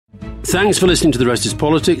Thanks for listening to The Rest is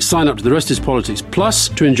Politics. Sign up to The Rest is Politics Plus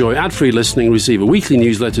to enjoy ad-free listening, receive a weekly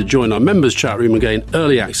newsletter, join our members' chat room and gain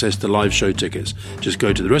early access to live show tickets. Just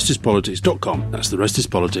go to therestispolitics.com. That's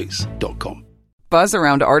therestispolitics.com. Buzz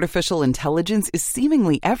around artificial intelligence is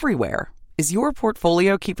seemingly everywhere. Is your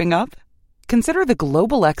portfolio keeping up? Consider the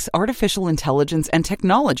Global X Artificial Intelligence and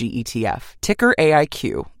Technology ETF, ticker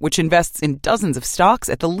AIQ, which invests in dozens of stocks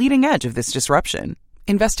at the leading edge of this disruption.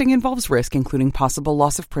 Investing involves risk, including possible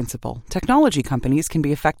loss of principal. Technology companies can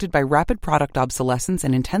be affected by rapid product obsolescence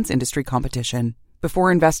and intense industry competition.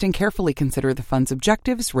 Before investing, carefully consider the fund's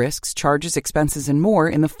objectives, risks, charges, expenses, and more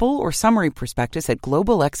in the full or summary prospectus at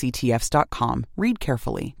globalxetfs.com. Read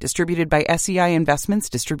carefully. Distributed by SEI Investments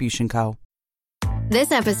Distribution Co.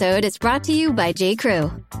 This episode is brought to you by J.Crew.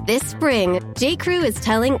 This spring, J.Crew is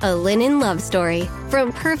telling a linen love story.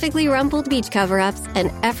 From perfectly rumpled beach cover-ups and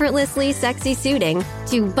effortlessly sexy suiting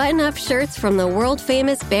to button-up shirts from the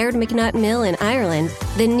world-famous Baird McNutt Mill in Ireland,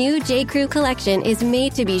 the new J.Crew collection is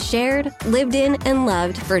made to be shared, lived in, and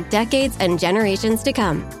loved for decades and generations to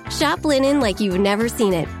come. Shop linen like you've never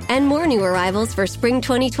seen it, and more new arrivals for spring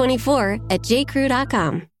 2024 at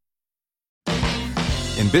jcrew.com.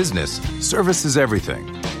 In business, service is everything.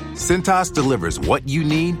 Cintas delivers what you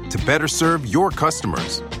need to better serve your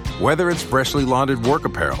customers. Whether it's freshly laundered work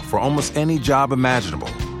apparel for almost any job imaginable,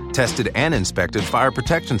 tested and inspected fire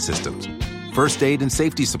protection systems, first aid and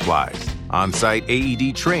safety supplies, on-site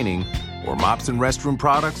AED training, or mops and restroom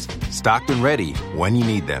products, stocked and ready when you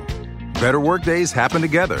need them. Better work days happen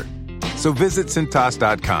together. So visit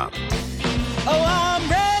Cintas.com. Oh, I'm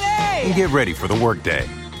ready! And get ready for the workday.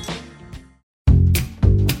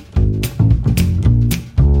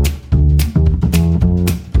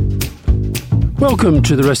 Welcome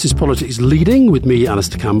to The Rest is Politics Leading with me,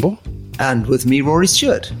 Alistair Campbell. And with me, Rory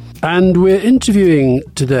Stewart. And we're interviewing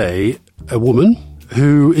today a woman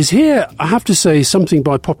who is here, I have to say, something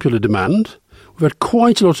by popular demand. We've had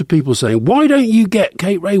quite a lot of people saying, why don't you get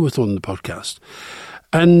Kate Raworth on the podcast?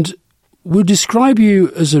 And we'll describe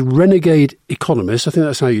you as a renegade economist. I think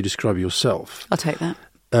that's how you describe yourself. I'll take that.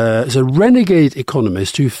 As a renegade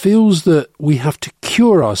economist who feels that we have to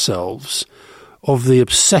cure ourselves of the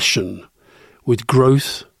obsession with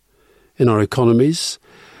growth in our economies,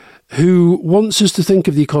 who wants us to think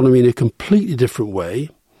of the economy in a completely different way.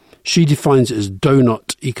 She defines it as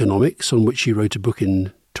Doughnut economics, on which she wrote a book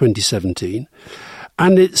in 2017.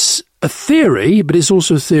 And it's a theory, but it's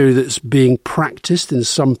also a theory that's being practiced in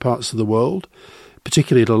some parts of the world,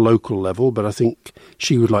 particularly at a local level, but I think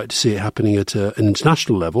she would like to see it happening at an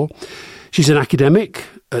international level. She's an academic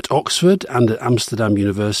at Oxford and at Amsterdam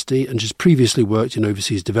University, and she's previously worked in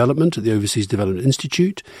overseas development at the Overseas Development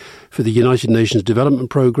Institute, for the United Nations Development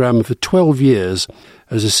Programme, and for 12 years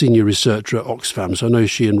as a senior researcher at Oxfam. So I know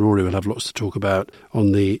she and Rory will have lots to talk about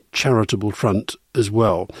on the charitable front as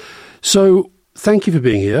well. So thank you for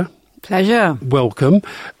being here. Pleasure. Welcome.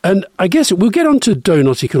 And I guess we'll get on to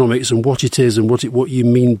Doughnut economics and what it is and what you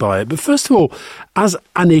mean by it. But first of all, as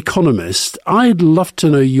an economist, I'd love to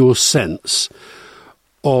know your sense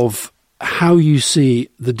of how you see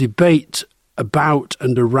the debate about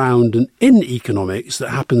and around and in economics that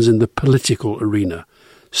happens in the political arena,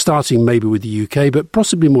 starting maybe with the UK, but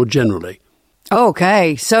possibly more generally.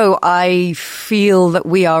 Okay, so I feel that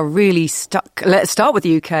we are really stuck. Let's start with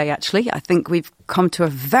the UK, actually. I think we've come to a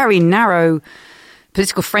very narrow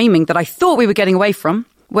political framing that I thought we were getting away from,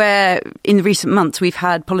 where in recent months we've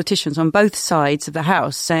had politicians on both sides of the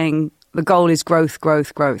House saying the goal is growth,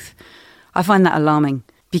 growth, growth. I find that alarming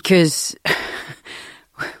because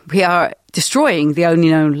we are destroying the only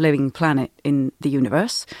known living planet in the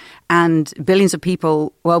universe, and billions of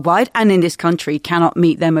people worldwide and in this country cannot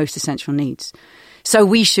meet their most essential needs. So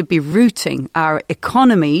we should be rooting our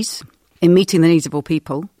economies in meeting the needs of all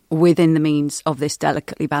people within the means of this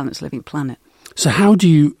delicately balanced living planet. So how do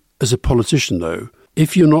you, as a politician, though,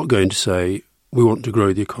 if you're not going to say we want to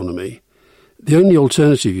grow the economy, the only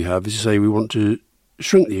alternative you have is to say we want to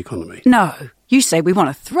shrink the economy? No, you say we want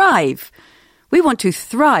to thrive. We want to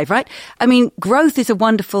thrive, right? I mean, growth is a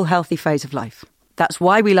wonderful, healthy phase of life. That's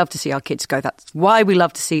why we love to see our kids go. That's why we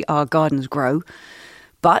love to see our gardens grow.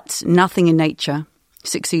 But nothing in nature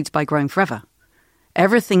succeeds by growing forever.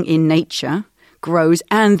 Everything in nature grows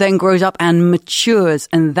and then grows up and matures,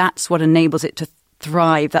 and that's what enables it to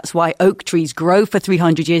thrive. That's why oak trees grow for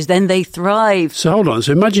 300 years, then they thrive. So hold on.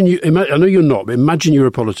 So imagine I know you're not, but imagine you're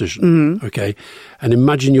a politician, okay? And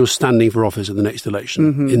imagine you're standing for office at the next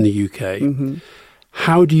election in the UK.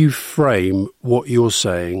 How do you frame what you're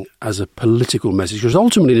saying as a political message? Because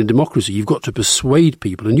ultimately in a democracy, you've got to persuade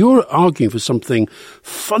people, and you're arguing for something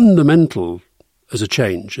fundamental as a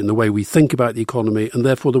change in the way we think about the economy and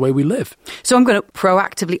therefore the way we live? So I'm going to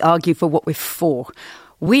proactively argue for what we're for.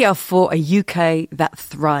 We are for a UK that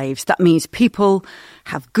thrives. That means people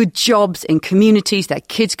have good jobs in communities, their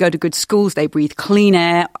kids go to good schools, they breathe clean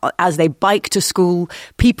air as they bike to school,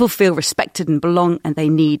 people feel respected and belong, and they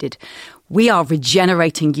needed. We are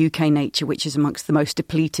regenerating UK nature, which is amongst the most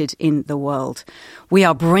depleted in the world. We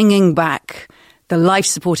are bringing back the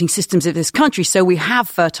life-supporting systems of this country so we have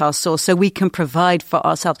fertile soil, so we can provide for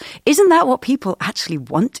ourselves. Isn't that what people actually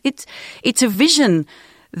want? It's a vision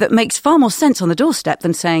that makes far more sense on the doorstep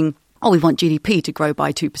than saying, oh, we want GDP to grow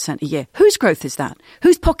by 2% a year. Whose growth is that?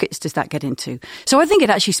 Whose pockets does that get into? So I think it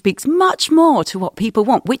actually speaks much more to what people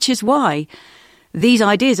want, which is why these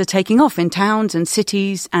ideas are taking off in towns and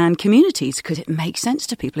cities and communities, because it makes sense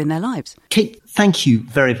to people in their lives. Kate, thank you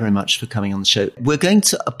very, very much for coming on the show. We're going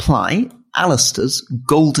to apply Alistair's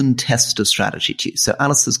golden test of strategy to you. So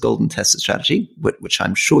Alistair's golden test of strategy, which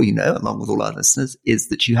I'm sure you know, along with all our listeners, is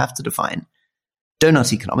that you have to define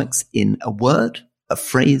Doughnut economics in a word, a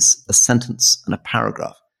phrase, a sentence, and a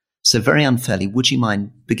paragraph. So very unfairly, would you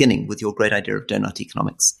mind beginning with your great idea of Doughnut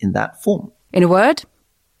economics in that form? In a word,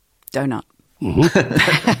 donut.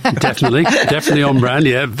 Mm-hmm. Definitely on brand,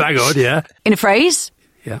 yeah. Vanguard, yeah. In a phrase?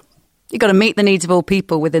 Yeah. You've got to meet the needs of all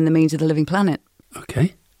people within the means of the living planet.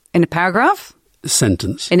 Okay. In a paragraph? A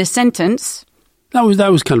sentence. In a sentence? That was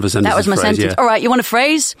kind of a sentence. That was my phrase, sentence. Yeah. All right, you want a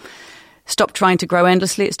phrase? Stop trying to grow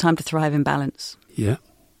endlessly. It's time to thrive in balance. Yeah.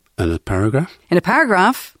 And a paragraph? In a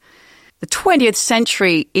paragraph, the 20th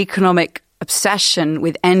century economic obsession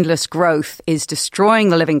with endless growth is destroying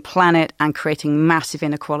the living planet and creating massive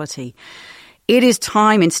inequality. It is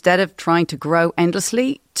time, instead of trying to grow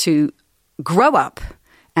endlessly, to grow up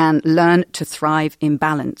and learn to thrive in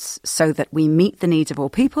balance so that we meet the needs of all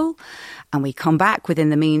people and we come back within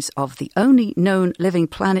the means of the only known living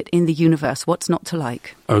planet in the universe. What's not to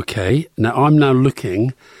like? Okay. Now, I'm now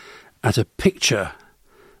looking at a picture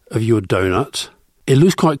of your donut. It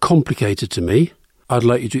looks quite complicated to me. I'd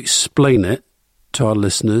like you to explain it to our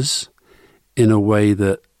listeners in a way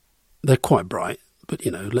that they're quite bright. But,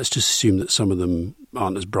 let's just assume that some of them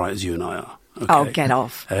aren't as bright as you and I are. Okay. Oh, get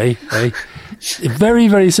off. Hey. In very,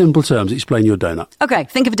 very simple terms, explain your donut. Okay,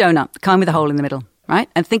 think of a donut, the kind with a hole in the middle, right?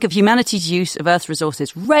 And think of humanity's use of Earth's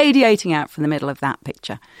resources radiating out from the middle of that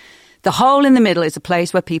picture. The hole in the middle is a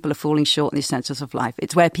place where people are falling short in the essentials of life.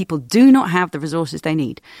 It's where people do not have the resources they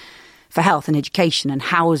need for health and education and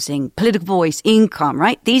housing, political voice, income,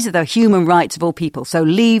 right? These are the human rights of all people. So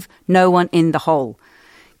leave no one in the hole.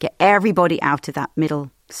 Get everybody out of that middle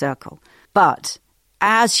circle. But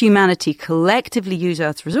as humanity collectively use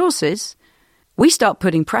Earth's resources, we start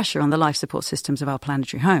putting pressure on the life support systems of our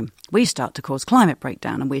planetary home. We start to cause climate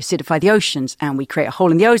breakdown, and we acidify the oceans, and we create a hole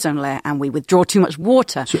in the ozone layer, and we withdraw too much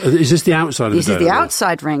water. So is this the outside of the donut? This is the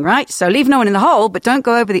outside ring, right? So leave no one in the hole, but don't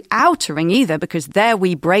go over the outer ring either, because there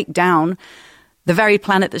we break down the very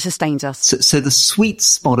planet that sustains us. So the sweet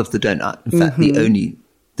spot of the donut, in fact,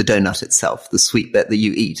 the donut itself, the sweet bit that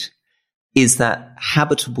you eat, is that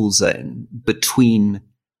habitable zone between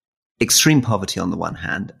extreme poverty on the one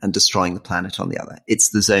hand and destroying the planet on the other. It's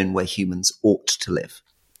the zone where humans ought to live.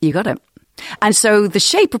 You got it. And so the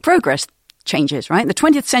shape of progress changes, right? In the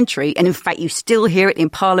 20th century, and in fact, you still hear it in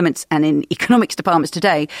parliaments and in economics departments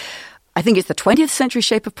today, I think it's the 20th century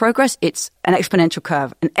shape of progress. It's an exponential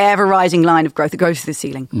curve, an ever-rising line of growth that goes to the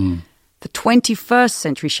ceiling. The 21st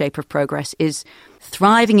century shape of progress is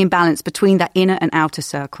thriving in balance between that inner and outer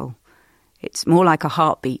circle. It's more like a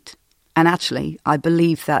heartbeat. And actually, I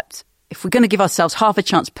believe that if we're going to give ourselves half a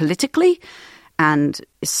chance politically and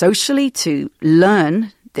socially to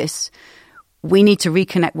learn this, we need to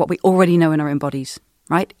reconnect what we already know in our own bodies,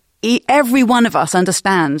 right? Every one of us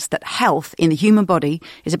understands that health in the human body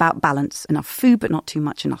is about balance. Enough food, but not too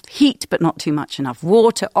much. Enough heat, but not too much. Enough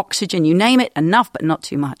water, oxygen, you name it, enough, but not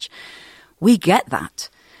too much. We get that.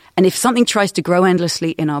 And if something tries to grow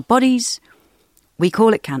endlessly in our bodies, we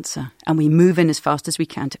call it cancer, and we move in as fast as we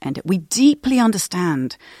can to end it. We deeply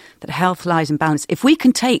understand that health lies in balance. If we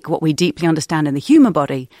can take what we deeply understand in the human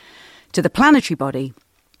body to the planetary body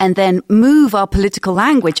and then move our political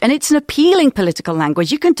language, and it's an appealing political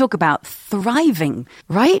language, you can talk about thriving,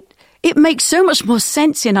 right? It makes so much more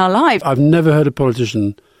sense in our lives. I've never heard a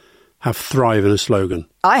politician have thrive in a slogan.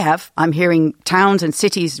 I have. I'm hearing towns and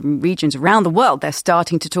cities and regions around the world, they're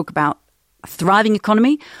starting to talk about a thriving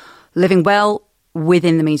economy, living well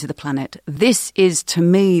within the means of the planet. This is, to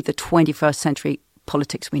me, the 21st century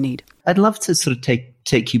politics we need. I'd love to sort of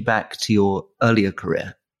take you back to your earlier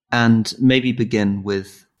career and maybe begin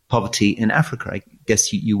with poverty in Africa. I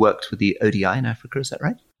guess you worked with the ODI in Africa, is that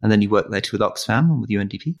right? And then you worked later with Oxfam and with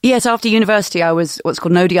UNDP? Yes, after university, I was what's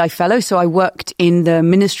called an ODI fellow. So I worked in the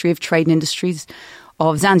Ministry of Trade and Industries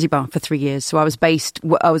of Zanzibar for 3 years. So I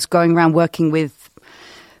was going around working with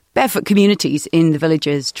barefoot communities in the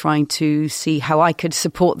villages, trying to see how I could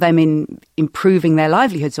support them in improving their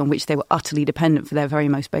livelihoods on which they were utterly dependent for their very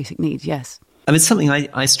most basic needs, yes. I mean, it's something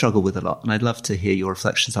I struggle with a lot, and I'd love to hear your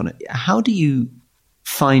reflections on it. How do you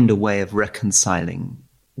find a way of reconciling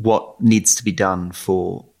what needs to be done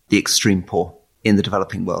for the extreme poor in the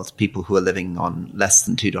developing world, people who are living on less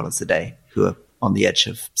than $2 a day, who are on the edge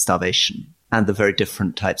of starvation, and the very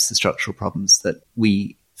different types of structural problems that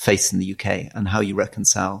we face in the UK, and how you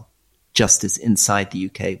reconcile justice inside the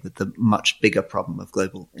UK with the much bigger problem of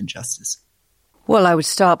global injustice? Well, I would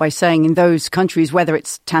start by saying in those countries, whether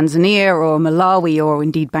it's Tanzania or Malawi or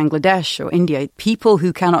indeed Bangladesh or India, people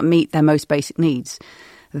who cannot meet their most basic needs,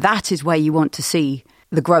 that is where you want to see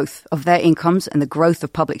the growth of their incomes and the growth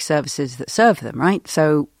of public services that serve them, right?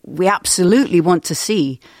 So we absolutely want to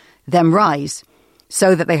see them rise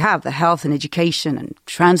so that they have the health and education and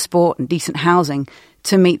transport and decent housing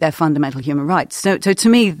to meet their fundamental human rights. So to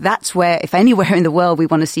me, that's where, if anywhere in the world we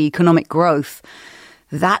want to see economic growth,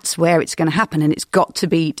 that's where it's going to happen. And it's got to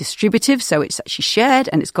be distributive, so it's actually shared,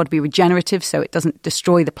 and it's got to be regenerative, so it doesn't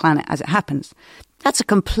destroy the planet as it happens. That's a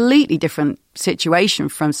completely different situation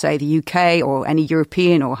from, say, the UK or any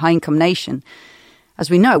European or high-income nation. As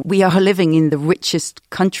we know, we are living in the richest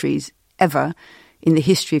countries ever in the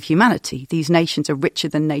history of humanity. These nations are richer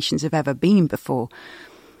than nations have ever been before.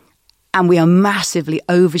 And we are massively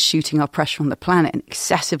overshooting our pressure on the planet and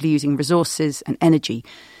excessively using resources and energy.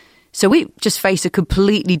 So we just face a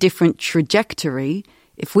completely different trajectory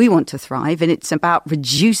if we want to thrive, and it's about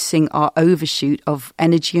reducing our overshoot of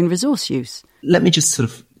energy and resource use. Let me just sort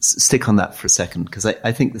of stick on that for a second, because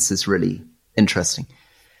I think this is really interesting.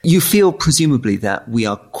 You feel presumably that we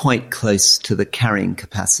are quite close to the carrying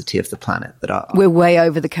capacity of the planet. We're way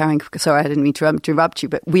over the carrying. Sorry, I didn't mean to interrupt you,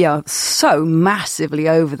 but we are so massively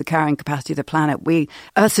over the carrying capacity of the planet.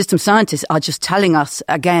 Earth system scientists are just telling us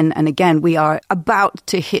again and again, we are about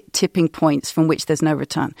to hit tipping points from which there's no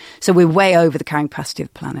return. So we're way over the carrying capacity of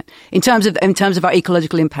the planet in terms of our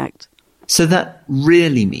ecological impact. So that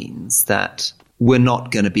really means that we're not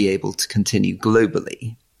going to be able to continue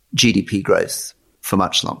globally GDP growth for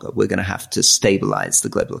much longer. We're going to have to stabilize the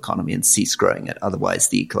global economy and cease growing it. Otherwise,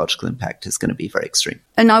 the ecological impact is going to be very extreme.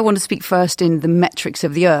 And I want to speak first in the metrics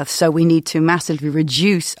of the Earth. So we need to massively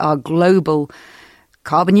reduce our global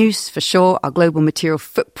carbon use, for sure, our global material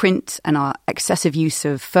footprint and our excessive use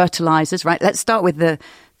of fertilizers, right? Let's start with the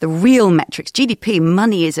real metrics. GDP,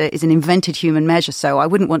 money is an invented human measure, so I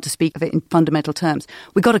wouldn't want to speak of it in fundamental terms.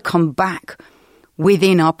 We've got to come back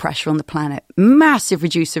within our pressure on the planet. Massive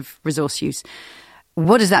reduce of resource use.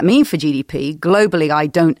 What does that mean for GDP? Globally, I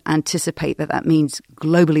don't anticipate that means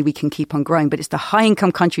globally we can keep on growing, but it's the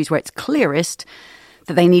high-income countries where it's clearest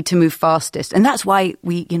that they need to move fastest. And that's why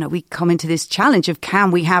we come into this challenge of, can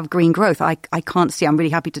we have green growth? I can't see, I'm really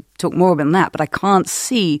happy to talk more about that, but I can't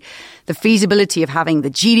see the feasibility of having the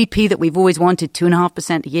GDP that we've always wanted,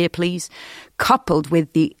 2.5% a year, please, coupled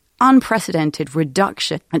with the unprecedented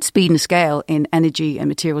reduction at speed and scale in energy and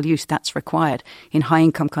material use that's required in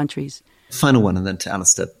high-income countries. Final one, and then to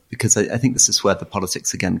Alistair, because I think this is where the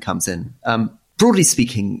politics again comes in. Broadly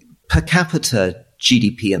speaking, per capita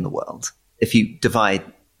GDP in the world, if you divide,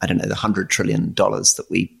 the $100 trillion that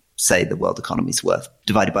we say the world economy is worth,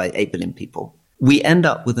 divided by 8 billion people, we end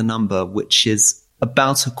up with a number which is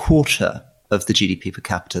about a quarter of the GDP per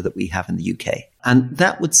capita that we have in the UK. And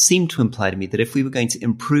that would seem to imply to me that if we were going to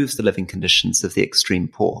improve the living conditions of the extreme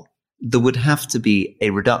poor, there would have to be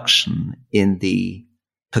a reduction in the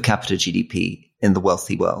per capita GDP in the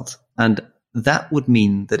wealthy world. And that would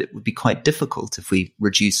mean that it would be quite difficult if we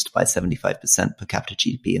reduced by 75% per capita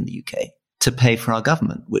GDP in the UK to pay for our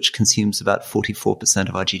government, which consumes about 44%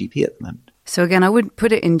 of our GDP at the moment. So again, I wouldn't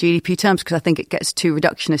put it in GDP terms because I think it gets too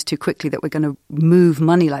reductionist too quickly that we're going to move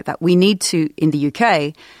money like that. We need to, in the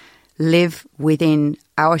UK, live within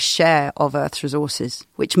our share of Earth's resources,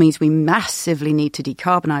 which means we massively need to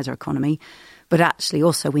decarbonize our economy, but actually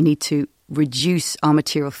also we need to reduce our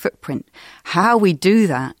material footprint. How we do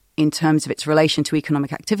that in terms of its relation to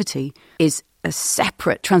economic activity is a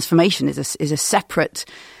separate transformation, is a separate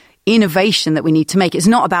innovation that we need to make. It's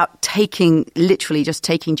not about literally just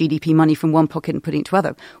taking GDP money from one pocket and putting it to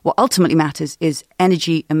other. What ultimately matters is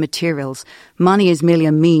energy and materials. Money is merely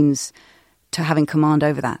a means to having command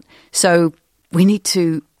over that. So we need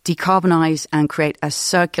to decarbonize and create a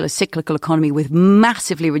circular, cyclical economy with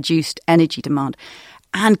massively reduced energy demand,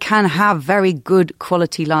 and can have very good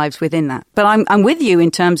quality lives within that. But I'm with you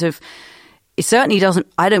in terms of it certainly doesn't,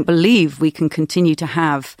 I don't believe we can continue to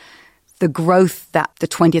have the growth that the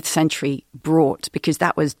 20th century brought, because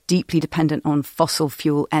that was deeply dependent on fossil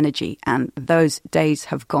fuel energy, and those days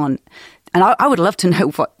have gone. And I would love to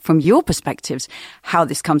know, from your perspectives, how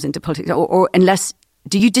this comes into politics, or unless,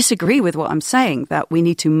 do you disagree with what I'm saying, that we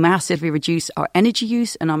need to massively reduce our energy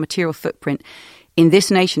use and our material footprint in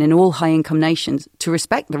this nation, in all high-income nations, to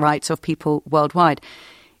respect the rights of people worldwide?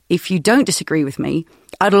 If you don't disagree with me,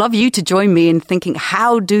 I'd love you to join me in thinking,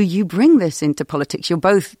 how do you bring this into politics? You're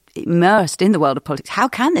both immersed in the world of politics. How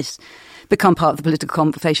can this become part of the political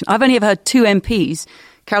conversation? I've only ever heard two MPs,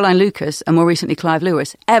 Caroline Lucas and more recently Clive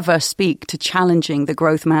Lewis, ever speak to challenging the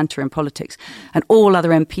growth mantra in politics. And all other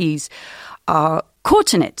MPs are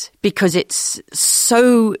caught in it because it's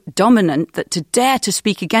so dominant that to dare to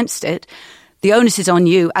speak against it, the onus is on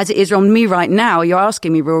you, as it is on me right now. You're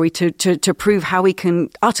asking me, Rory, to prove how we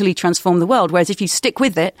can utterly transform the world. Whereas if you stick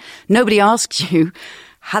with it, nobody asks you,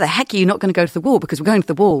 how the heck are you not going to go to the wall? Because we're going to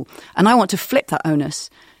the wall. And I want to flip that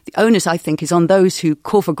onus. The onus, I think, is on those who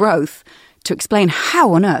call for growth to explain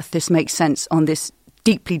how on earth this makes sense on this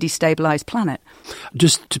deeply destabilised planet.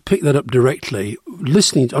 Just to pick that up directly,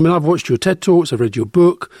 I've watched your TED Talks, I've read your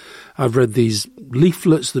book, I've read these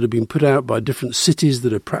leaflets that have been put out by different cities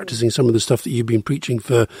that are practicing some of the stuff that you've been preaching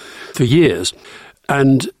for years.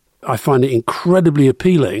 And I find it incredibly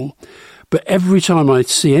appealing. But every time I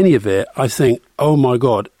see any of it, I think, oh my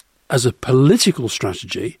God, as a political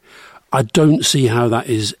strategy, I don't see how that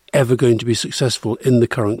is ever going to be successful in the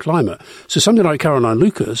current climate. So something like Caroline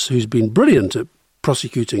Lucas, who's been brilliant at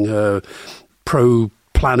prosecuting her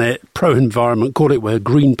pro-planet, pro-environment, call it her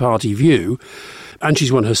Green Party view, and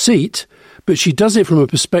she's won her seat, but she does it from a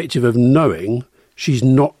perspective of knowing she's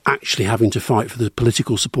not actually having to fight for the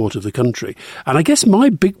political support of the country. And I guess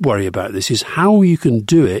my big worry about this is how you can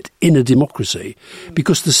do it in a democracy,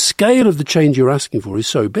 because the scale of the change you're asking for is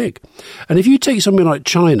so big. And if you take something like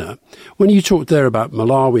China, when you talked there about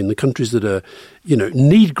Malawi and the countries that are,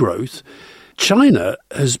 need growth, China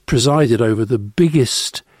has presided over the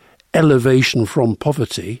biggest elevation from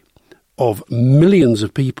poverty of millions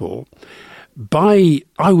of people by,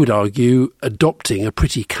 I would argue, adopting a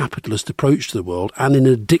pretty capitalist approach to the world and in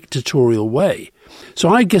a dictatorial way. So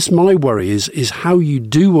I guess my worry is how you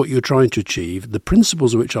do what you're trying to achieve, the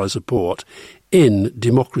principles of which I support, in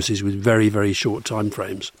democracies with very, very short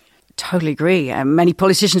timeframes. Totally agree. Many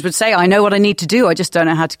politicians would say, I know what I need to do, I just don't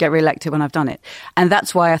know how to get re-elected when I've done it. And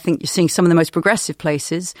that's why I think you're seeing some of the most progressive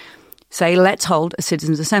places say, let's hold a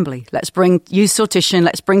citizens' assembly. Use sortition,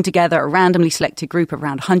 let's bring together a randomly selected group of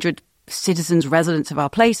around 100 citizens, residents of our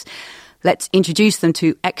place. Let's introduce them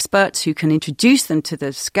to experts who can introduce them to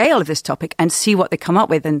the scale of this topic and see what they come up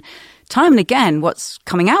with. And time and again, what's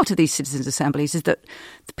coming out of these citizens' assemblies is that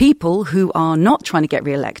the people who are not trying to get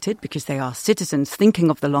re-elected because they are citizens thinking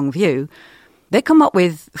of the long view, they come up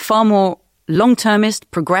with far more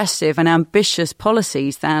long-termist, progressive and ambitious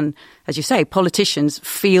policies than, as you say, politicians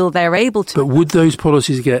feel they're able to. But would those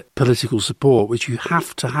policies get political support, which you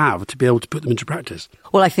have to be able to put them into practice?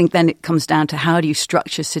 Well, I think then it comes down to how do you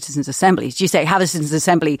structure citizens' assemblies? Do you say, have a citizens'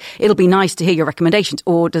 assembly, it'll be nice to hear your recommendations?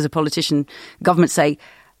 Or does a government say,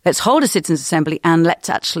 let's hold a citizens' assembly and let's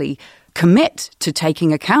actually commit to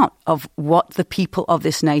taking account of what the people of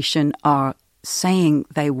this nation are saying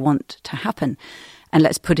they want to happen? And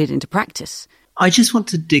let's put it into practice. I just want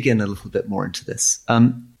to dig in a little bit more into this.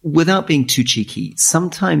 Without being too cheeky,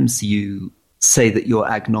 sometimes you say that you're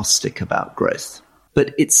agnostic about growth,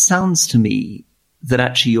 but it sounds to me that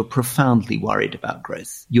actually you're profoundly worried about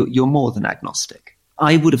growth. You're more than agnostic.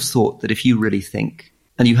 I would have thought that if you really think,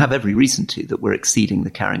 and you have every reason to, that we're exceeding the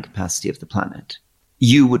carrying capacity of the planet,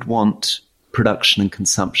 you would want production and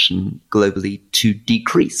consumption globally to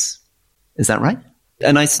decrease. Is that right?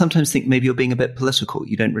 And I sometimes think maybe you're being a bit political.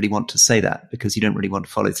 You don't really want to say that because you don't really want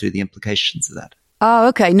to follow through the implications of that. Oh,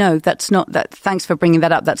 okay. No, that's not that. Thanks for bringing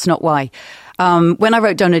that up. That's not why. When I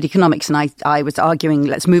wrote Doughnut Economics and I was arguing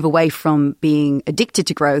let's move away from being addicted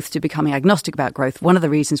to growth to becoming agnostic about growth, one of the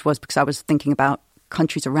reasons was because I was thinking about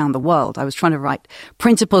countries around the world. I was trying to write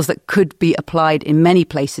principles that could be applied in many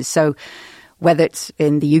places. So whether it's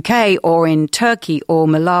in the UK or in Turkey or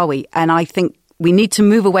Malawi, and I think we need to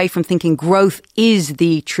move away from thinking growth is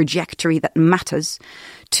the trajectory that matters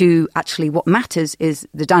to actually what matters is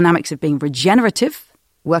the dynamics of being regenerative,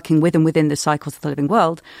 working with and within the cycles of the living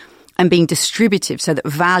world, and being distributive so that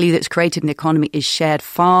value that's created in the economy is shared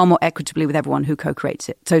far more equitably with everyone who co-creates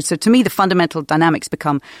it. So to me, the fundamental dynamics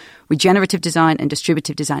become regenerative design and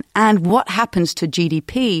distributive design. And what happens to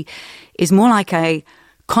GDP is more like a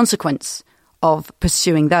consequence of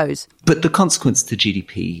pursuing those. But the consequence to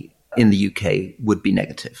GDP in the UK would be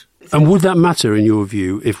negative. And would that matter, in your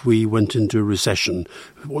view, if we went into a recession?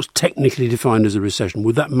 What's technically defined as a recession?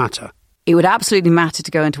 Would that matter? It would absolutely matter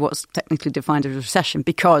to go into what's technically defined as a recession,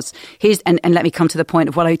 because and let me come to the point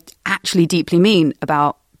of what I actually deeply mean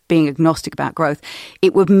about being agnostic about growth.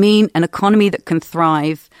 It would mean an economy that can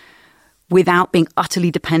thrive without being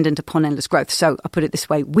utterly dependent upon endless growth. So I'll put it this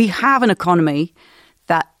way. We have an economy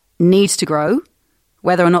that needs to grow,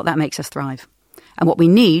 whether or not that makes us thrive. And what we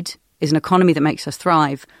need is an economy that makes us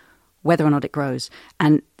thrive, whether or not it grows.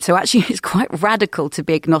 And so actually it's quite radical to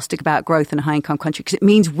be agnostic about growth in a high-income country, because it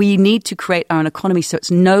means we need to create our own economy so it's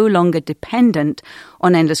no longer dependent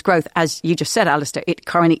on endless growth. As you just said, Alistair, it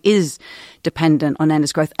currently is dependent on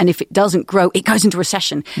endless growth. And if it doesn't grow, it goes into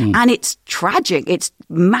recession. And it's tragic. It's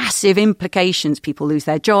massive implications. People lose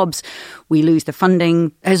their jobs. We lose the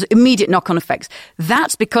funding. There's immediate knock-on effects.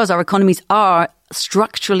 That's because our economies are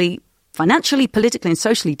structurally, financially, politically, and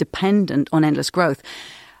socially dependent on endless growth.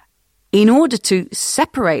 In order to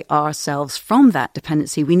separate ourselves from that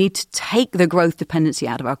dependency, we need to take the growth dependency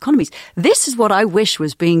out of our economies. This is what I wish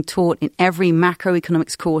was being taught in every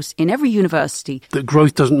macroeconomics course in every university. That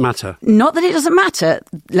growth doesn't matter? Not that it doesn't matter.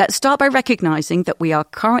 Let's start by recognizing that we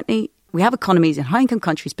have economies in high-income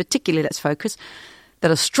countries, particularly, let's focus,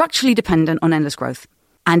 that are structurally dependent on endless growth.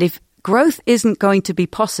 And if growth isn't going to be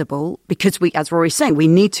possible because we, as Rory's saying, we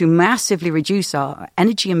need to massively reduce our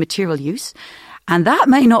energy and material use, and that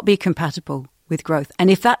may not be compatible with growth. And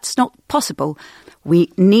if that's not possible,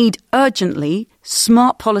 we need urgently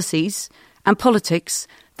smart policies and politics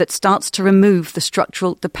that starts to remove the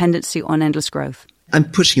structural dependency on endless growth. I'm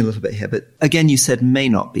pushing a little bit here, but again, you said may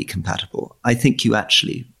not be compatible. I think you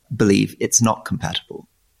actually believe it's not compatible.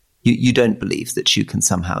 You don't believe that you can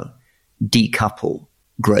somehow decouple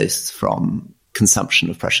growth from consumption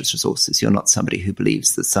of precious resources. You're not somebody who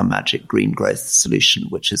believes there's some magic green growth solution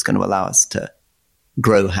which is going to allow us to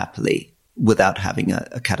grow happily without having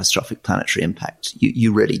a catastrophic planetary impact.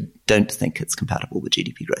 You really don't think it's compatible with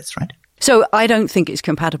GDP growth, right? So I don't think it's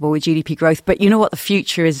compatible with GDP growth, but you know what? The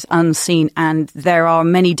future is unseen, and there are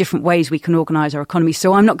many different ways we can organise our economy.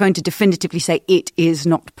 So I'm not going to definitively say it is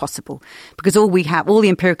not possible, because all the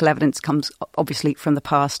empirical evidence comes obviously from the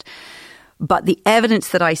past. But the evidence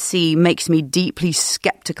that I see makes me deeply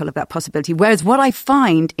sceptical of that possibility. Whereas what I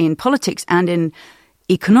find in politics and in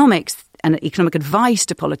economics and economic advice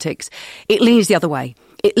to politics, it leans the other way.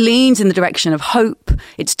 It leans in the direction of hope.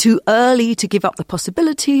 It's too early to give up the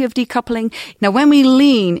possibility of decoupling. Now, when we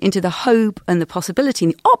lean into the hope and the possibility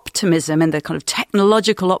and the optimism and the kind of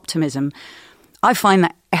technological optimism, I find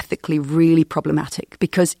that ethically really problematic,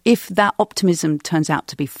 because if that optimism turns out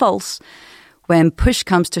to be false, when push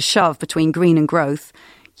comes to shove between green and growth,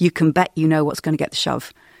 you can bet you know what's going to get the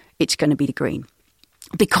shove. It's going to be the green,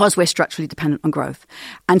 because we're structurally dependent on growth.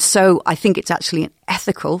 And so I think it's actually an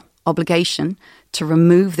ethical obligation to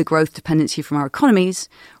remove the growth dependency from our economies,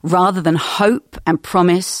 rather than hope and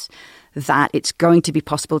promise that it's going to be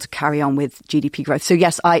possible to carry on with GDP growth. So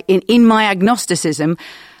yes, in my agnosticism,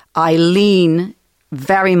 I lean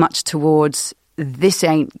very much towards this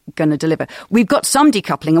ain't going to deliver. We've got some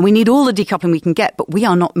decoupling, and we need all the decoupling we can get, but we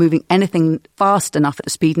are not moving anything fast enough at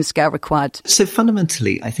the speed and scale required. So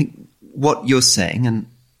fundamentally, I think what you're saying, and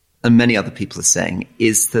many other people are saying,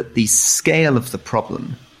 is that the scale of the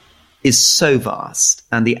problem is so vast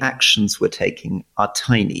and the actions we're taking are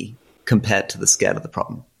tiny compared to the scale of the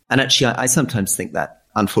problem. And actually, I sometimes think that,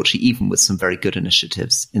 unfortunately, even with some very good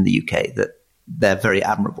initiatives in the UK, that they're very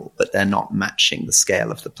admirable, but they're not matching the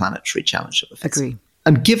scale of the planetary challenge that we're facing. Agree.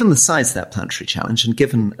 And given the size of that planetary challenge, and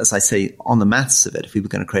given, as I say, on the maths of it, if we were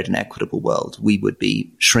going to create an equitable world, we would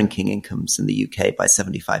be shrinking incomes in the UK by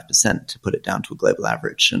 75% to put it down to a global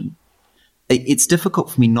average. And it's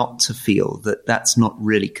difficult for me not to feel that that's not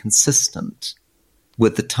really consistent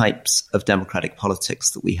with the types of democratic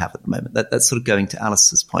politics that we have at the moment. That's sort of going to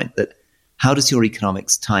Alice's point, that how does your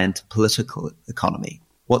economics tie into political economy?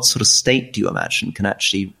 What sort of state do you imagine can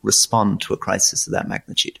actually respond to a crisis of that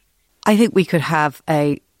magnitude? I think we could have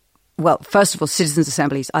first of all, citizens'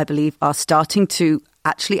 assemblies, I believe, are starting to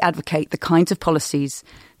actually advocate the kinds of policies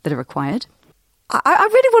that are required. I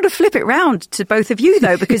really want to flip it round to both of you,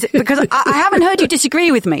 though, because I haven't heard you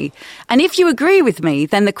disagree with me. And if you agree with me,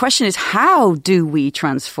 then the question is, how do we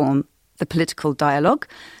transform the political dialogue,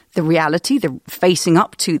 the reality, the facing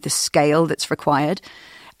up to the scale that's required?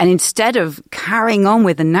 And instead of carrying on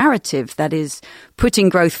with a narrative that is putting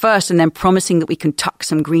growth first and then promising that we can tuck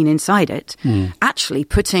some green inside it, actually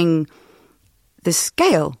putting the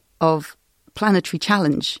scale of planetary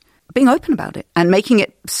challenge, being open about it and making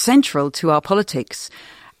it central to our politics,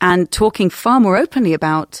 and talking far more openly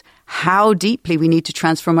about how deeply we need to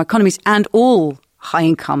transform our economies, and all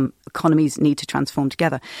high-income economies need to transform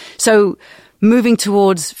together. So moving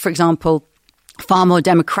towards, for example, far more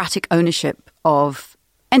democratic ownership of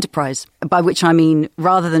enterprise, by which I mean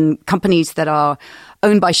rather than companies that are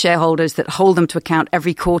owned by shareholders that hold them to account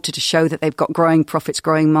every quarter to show that they've got growing profits,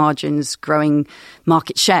 growing margins, growing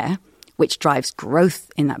market share, which drives growth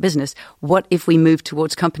in that business. What if we move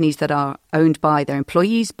towards companies that are owned by their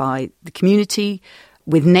employees, by the community,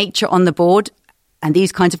 with nature on the board? And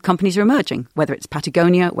these kinds of companies are emerging, whether it's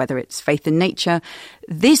Patagonia, whether it's Faith in Nature.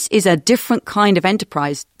 This is a different kind of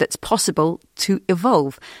enterprise that's possible to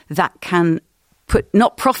evolve, that can put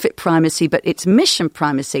not profit primacy, but its mission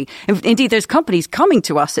primacy. And indeed, there's companies coming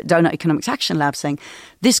to us at Doughnut Economics Action Lab saying,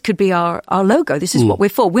 this could be our logo. This is what we're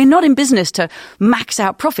for. We're not in business to max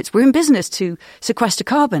out profits. We're in business to sequester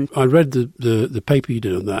carbon. I read the paper you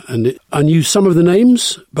did on that, and I knew some of the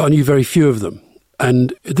names, but I knew very few of them.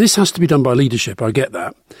 And this has to be done by leadership. I get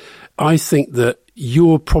that. I think that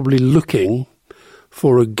you're probably looking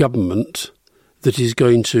for a government that is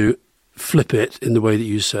going to flip it in the way that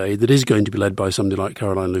you say, that is going to be led by somebody like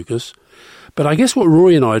Caroline Lucas. But I guess what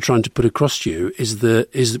Rory and I are trying to put across to you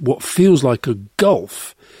is what feels like a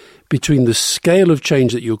gulf between the scale of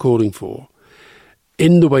change that you're calling for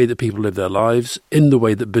in the way that people live their lives, in the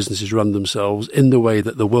way that businesses run themselves, in the way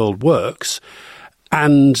that the world works,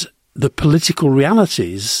 and the political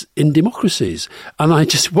realities in democracies. And I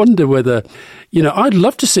just wonder whether, I'd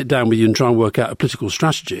love to sit down with you and try and work out a political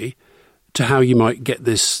strategy to how you might get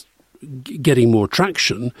this getting more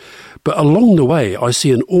traction. But along the way, I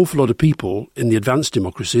see an awful lot of people in the advanced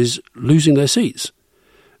democracies losing their seats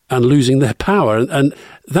and losing their power. And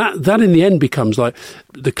that in the end becomes like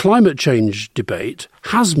the climate change debate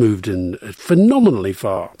has moved in phenomenally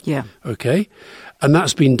far. Yeah. Okay. And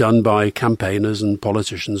that's been done by campaigners and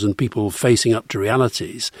politicians and people facing up to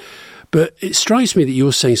realities. But it strikes me that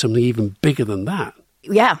you're saying something even bigger than that.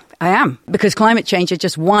 Yeah, I am. Because climate change is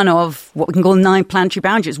just one of what we can call 9 planetary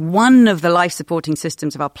boundaries, one of the life-supporting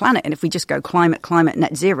systems of our planet. And if we just go climate,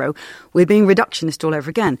 net zero, we're being reductionist all over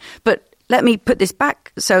again. But let me put this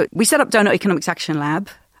back. So we set up Doughnut Economics Action Lab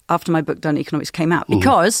after my book, Doughnut Economics, came out.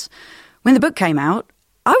 Because when the book came out,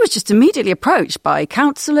 I was just immediately approached by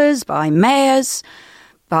councillors, by mayors,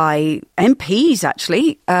 by MPs,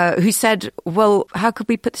 actually, who said, well, how could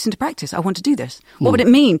we put this into practice? I want to do this. What would it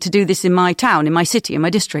mean to do this in my town, in my city, in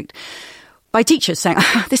my district? By teachers saying,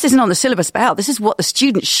 this isn't on the syllabus, but this is what the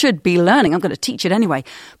students should be learning. I'm going to teach it anyway.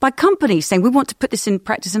 By companies saying, we want to put this in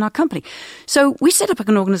practice in our company. So we set up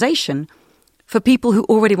an organisation for people who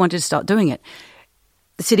already wanted to start doing it.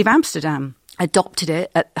 The City of Amsterdam adopted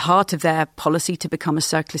it at the heart of their policy to become a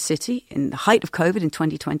circular city in the height of COVID in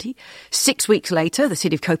 2020. 6 weeks later, the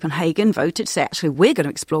City of Copenhagen voted to say, actually, we're going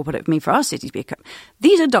to explore what it would mean for our city to be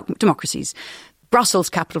These are democracies. Brussels,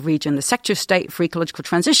 capital region, the Secretary of State for Ecological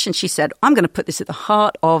Transition, she said, I'm going to put this at the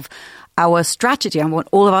heart of our strategy. I want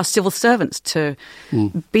all of our civil servants to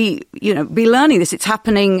be learning this. It's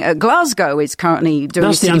happening. Glasgow is currently doing.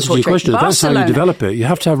 That's the answer to your question. That's how you develop it. You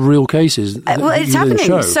have to have real cases. Well, it's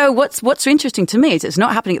happening. So what's interesting to me is it's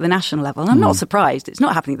not happening at the national level. And I'm not surprised. It's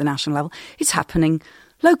not happening at the national level. It's happening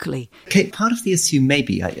locally. Okay, part of the issue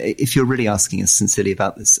maybe, if you're really asking us sincerely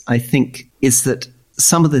about this, I think is that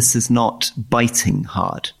some of this is not biting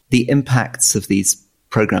hard. The impacts of these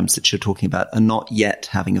programs that you're talking about are not yet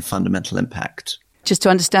having a fundamental impact. Just to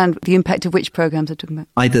understand the impact of which programs I'm talking about.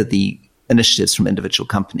 Either the initiatives from individual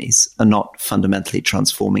companies are not fundamentally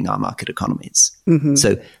transforming our market economies.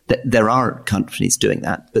 So there are companies doing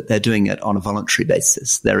that, but they're doing it on a voluntary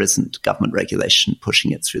basis. There isn't government regulation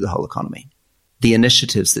pushing it through the whole economy. The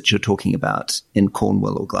initiatives that you're talking about in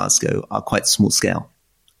Cornwall or Glasgow are quite small scale.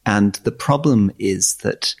 And the problem is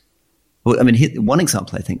that, one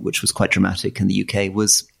example, I think, which was quite dramatic in the UK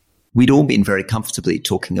was we'd all been very comfortably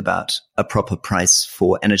talking about a proper price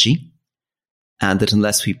for energy, and that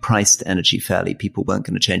unless we priced energy fairly, people weren't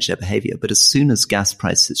going to change their behavior. But as soon as gas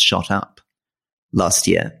prices shot up last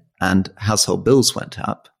year and household bills went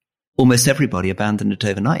up, almost everybody abandoned it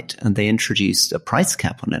overnight. And they introduced a price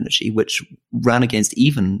cap on energy, which ran against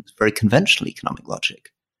even very conventional economic logic,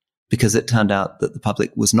 because it turned out that the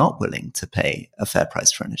public was not willing to pay a fair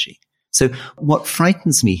price for energy. So what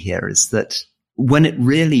frightens me here is that when it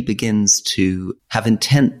really begins to have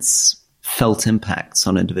intense felt impacts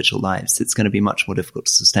on individual lives, it's going to be much more difficult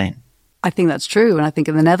to sustain. I think that's true. And I think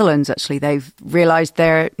in the Netherlands, actually, they've realized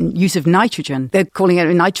their use of nitrogen. They're calling it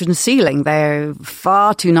a nitrogen ceiling. They're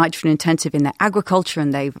far too nitrogen intensive in their agriculture,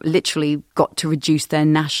 and they've literally got to reduce their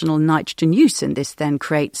national nitrogen use. And this then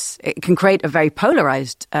can create a very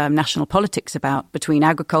polarized national politics between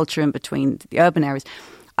agriculture and between the urban areas.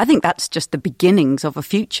 I think that's just the beginnings of a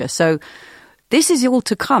future. So this is all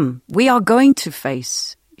to come. We are going to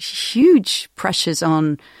face huge pressures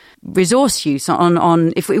on resource use,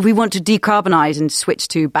 on if we want to decarbonize and switch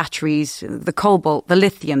to batteries, the cobalt, the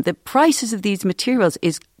lithium, the prices of these materials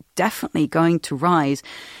is definitely going to rise,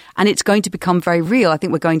 and it's going to become very real. I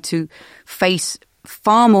think we're going to face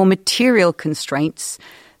far more material constraints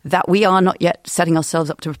that we are not yet setting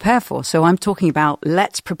ourselves up to prepare for. So I'm talking about,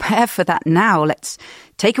 let's prepare for that now. Let's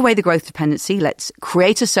take away the growth dependency. Let's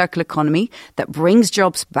create a circular economy that brings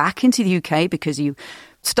jobs back into the UK, because you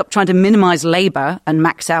stop trying to minimize labor and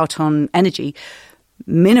max out on energy,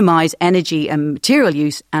 minimize energy and material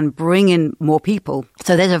use and bring in more people.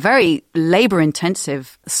 So there's a very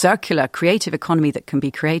labor-intensive, circular, creative economy that can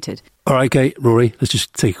be created. All right, Kate, Rory, let's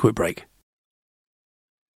just take a quick break.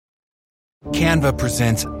 Canva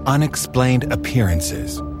presents Unexplained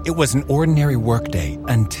Appearances. It was an ordinary workday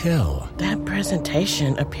until... That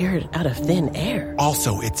presentation appeared out of thin air.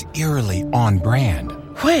 Also, it's eerily on brand.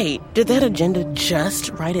 Wait, did that agenda just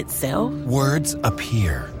write itself? Words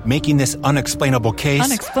appear, making this unexplainable case...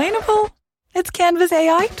 Unexplainable? It's Canva's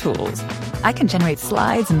AI tools. I can generate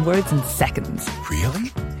slides and words in seconds. Really?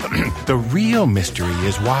 The real mystery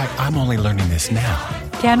is why I'm only learning this now.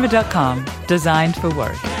 Canva.com. Designed for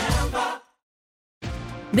work.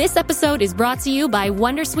 This episode is brought to you by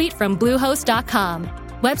Wondersuite from Bluehost.com.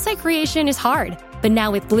 Website creation is hard, but now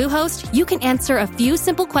with Bluehost, you can answer a few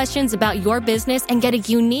simple questions about your business and get a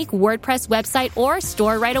unique WordPress website or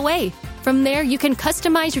store right away. From there, you can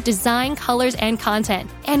customize your design, colors, and content.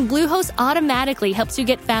 And Bluehost automatically helps you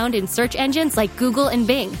get found in search engines like Google and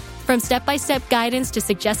Bing. From step-by-step guidance to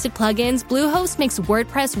suggested plugins, Bluehost makes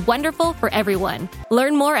WordPress wonderful for everyone.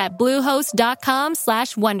 Learn more at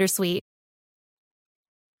bluehost.com/Wondersuite.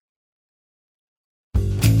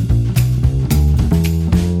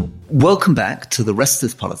 Welcome back to The Rest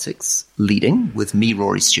is Politics, leading with me,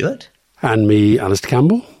 Rory Stewart. And me, Alistair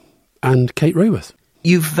Campbell, and Kate Raworth.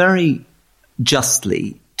 You've very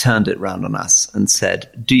justly turned it round on us and said,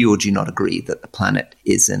 do you or do you not agree that the planet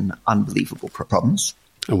is in unbelievable problems?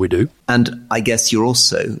 And we do. And I guess you're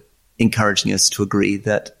also encouraging us to agree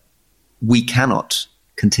that we cannot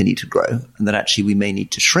continue to grow and that actually we may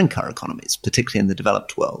need to shrink our economies, particularly in the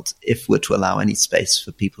developed world, if we're to allow any space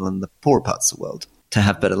for people in the poorer parts of the world to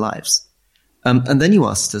have better lives. And then you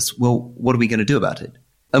asked us, well, what are we going to do about it?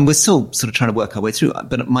 And we're still sort of trying to work our way through.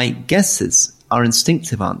 But my guess is our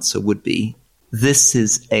instinctive answer would be, this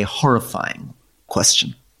is a horrifying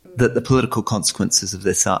question, that the political consequences of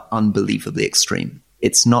this are unbelievably extreme.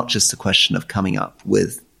 It's not just a question of coming up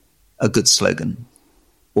with a good slogan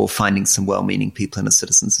or finding some well-meaning people in a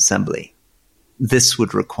citizens' assembly. This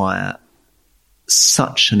would require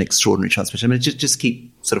such an extraordinary transformation. I mean, just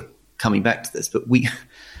keep sort of coming back to this, but we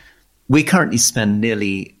currently spend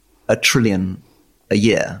nearly $1 trillion a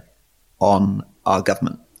year on our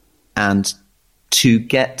government. And to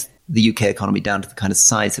get the UK economy down to the kind of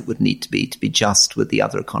size it would need to be just with the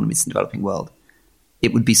other economies in the developing world,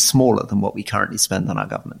 it would be smaller than what we currently spend on our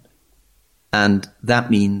government. And that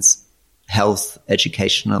means health,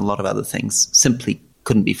 education, and a lot of other things simply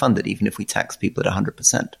couldn't be funded, even if we tax people at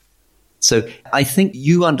 100%. So I think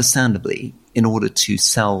you understandably, in order to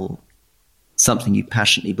sell something you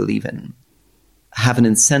passionately believe in, have an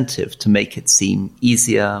incentive to make it seem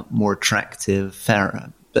easier, more attractive,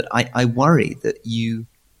 fairer. But I worry that you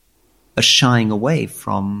are shying away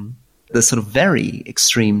from the sort of very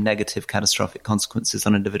extreme negative catastrophic consequences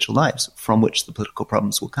on individual lives from which the political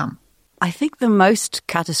problems will come. I think the most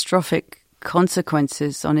catastrophic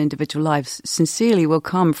consequences on individual lives sincerely will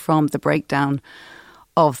come from the breakdown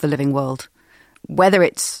of the living world. Whether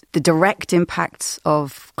it's the direct impacts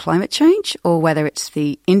of climate change or whether it's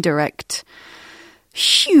the indirect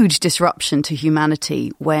huge disruption to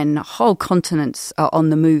humanity when whole continents are on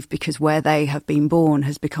the move because where they have been born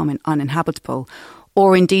has become uninhabitable,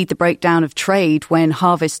 or indeed the breakdown of trade when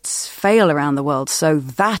harvests fail around the world. So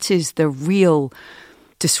that is the real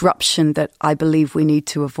disruption that I believe we need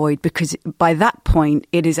to avoid, because by that point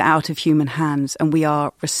it is out of human hands and we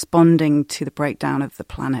are responding to the breakdown of the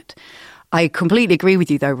planet. I completely agree with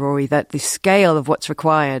you, though, Rory, that the scale of what's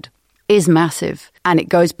required is massive and it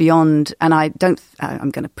goes beyond. And I'm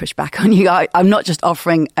going to push back on you. I'm not just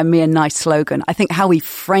offering a mere nice slogan. I think how we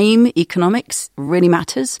frame economics really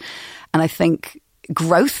matters. And I think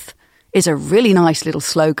growth is a really nice little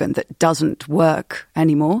slogan that doesn't work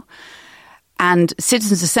anymore. And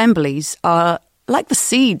citizens' assemblies are like the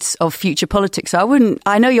seeds of future politics.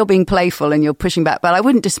 I know you're being playful and you're pushing back, but I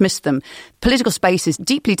wouldn't dismiss them. Political spaces,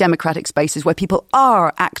 deeply democratic spaces where people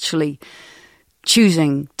are actually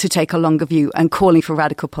choosing to take a longer view and calling for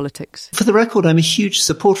radical politics. For the record, I'm a huge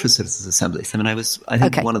supporter of citizens' assemblies. I mean, I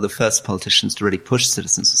think one of the first politicians to really push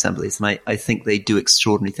citizens' assemblies, and I think they do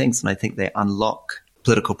extraordinary things, and I think they unlock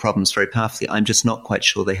political problems very powerfully. I'm just not quite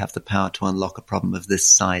sure they have the power to unlock a problem of this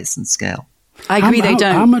size and scale. I agree they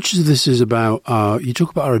don't. How much of this is about, you talk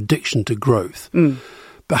about our addiction to growth,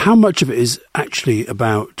 but how much of it is actually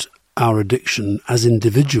about our addiction as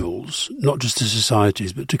individuals, not just to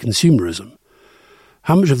societies, but to consumerism?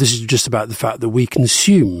 How much of this is just about the fact that we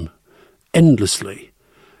consume endlessly?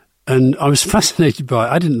 And I was fascinated by,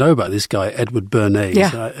 I didn't know about this guy, Edward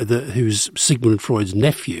Bernays, who's Sigmund Freud's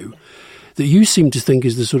nephew, that you seem to think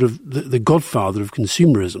is the sort of the godfather of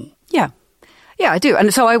consumerism. Yeah. Yeah, I do.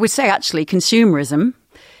 And so I would say, actually, consumerism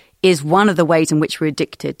is one of the ways in which we're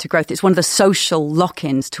addicted to growth. It's one of the social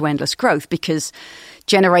lock-ins to endless growth, because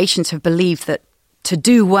generations have believed that to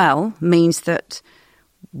do well means that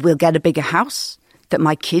we'll get a bigger house, that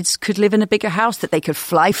my kids could live in a bigger house, that they could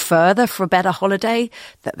fly further for a better holiday,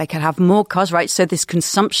 that they could have more cars, right? So this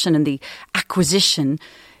consumption and the acquisition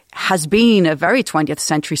has been a very 20th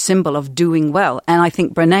century symbol of doing well. And I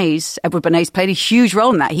think Edward Bernays played a huge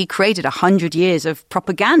role in that. He created 100 years of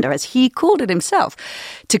propaganda, as he called it himself,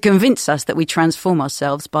 to convince us that we transform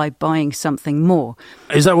ourselves by buying something more.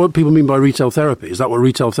 Is that what people mean by retail therapy? Is that what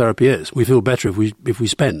retail therapy is? We feel better if we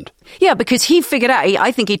spend? Yeah, because he figured out,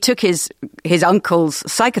 I think he took his uncle's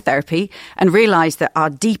psychotherapy and realized that our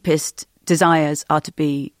deepest desires are to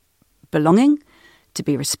be belonging, to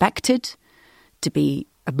be respected, to be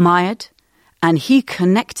admired, and he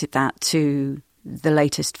connected that to the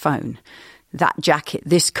latest phone, that jacket,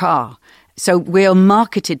 this car. So we're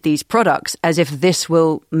marketed these products as if this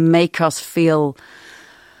will make us feel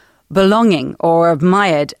belonging or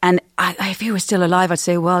admired. And if he was still alive, I'd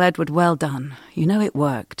say, well, Edward, well done. You know, it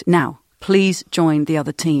worked. Now, please join the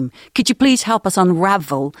other team. Could you please help us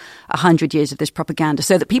unravel 100 years of this propaganda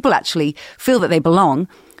so that people actually feel that they belong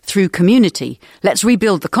through community? Let's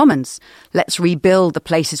rebuild the commons. Let's rebuild the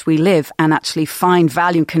places we live and actually find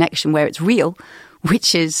value and connection where it's real,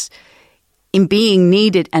 which is in being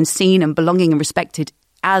needed and seen and belonging and respected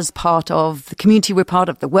as part of the community we're part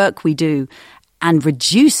of, the work we do, and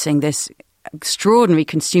reducing this extraordinary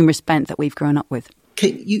consumer spend that we've grown up with.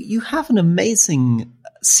 Okay, you have an amazing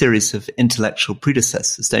series of intellectual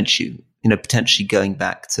predecessors, don't you? You know, potentially going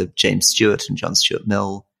back to James Stewart and John Stuart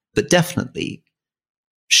Mill, but definitely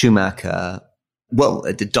Schumacher, well,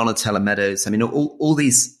 Donatella Meadows. I mean, all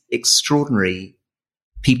these extraordinary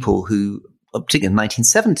people who, particularly in the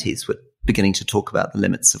 1970s, were beginning to talk about the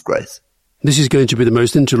limits of growth. This is going to be the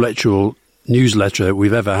most intellectual newsletter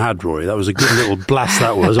we've ever had, Rory. That was a good little blast,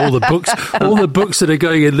 that was. All the books that are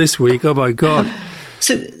going in this week. Oh, my God.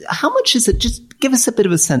 So how much is it? Just give us a bit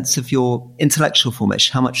of a sense of your intellectual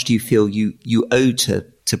formation. How much do you feel you owe to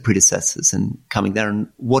predecessors and coming there? And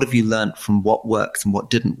what have you learned from what worked and what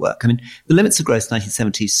didn't work? I mean, The Limits of Growth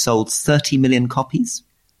 1970s sold 30 million copies.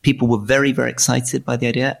 People were very, very excited by the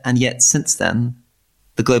idea. And yet since then,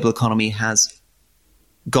 the global economy has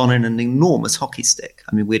gone in an enormous hockey stick.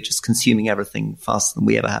 I mean, we're just consuming everything faster than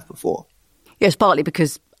we ever have before. Yes, partly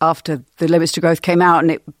because after The Limits to Growth came out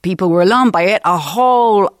and people were alarmed by it, a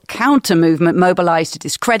whole counter-movement mobilized to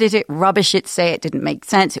discredit it, rubbish it, say it didn't make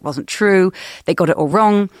sense, it wasn't true, they got it all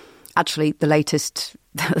wrong. Actually, the latest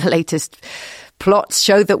plots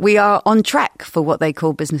show that we are on track for what they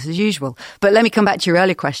call business as usual. But let me come back to your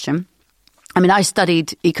earlier question. I mean, I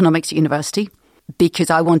studied economics at university because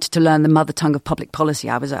I wanted to learn the mother tongue of public policy.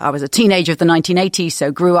 I was a teenager of the 1980s,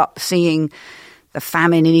 so grew up seeing the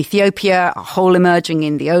famine in Ethiopia, a hole emerging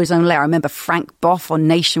in the ozone layer. I remember Frank Boff on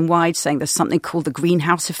Nationwide saying there's something called the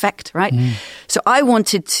greenhouse effect, right? So I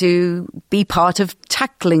wanted to be part of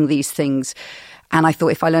tackling these things. And I thought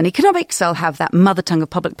if I learn economics, I'll have that mother tongue of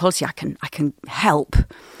public policy. I can help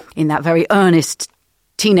in that very earnest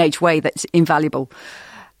teenage way that's invaluable.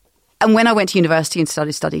 And when I went to university and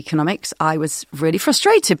started studying economics, I was really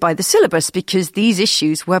frustrated by the syllabus because these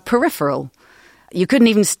issues were peripheral. You couldn't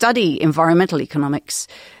even study environmental economics.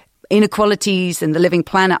 Inequalities and the living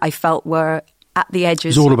planet, I felt, were at the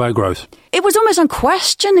edges. It's all about growth. It was almost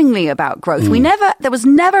unquestioningly about growth. There was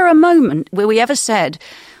never a moment where we ever said,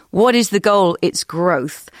 what is the goal? It's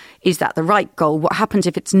growth. Is that the right goal? What happens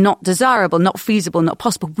if it's not desirable, not feasible, not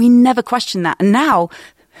possible? We never questioned that. And now,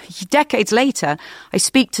 decades later, I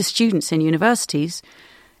speak to students in universities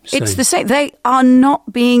It's the same. They are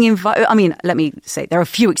not being invited. I mean, let me say, there are a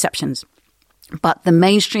few exceptions. But the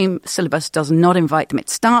mainstream syllabus does not invite them. It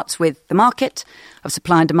starts with the market of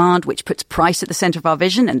supply and demand, which puts price at the center of our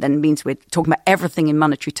vision and then means we're talking about everything in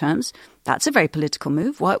monetary terms. That's a very political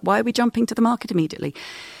move. Why are we jumping to the market immediately?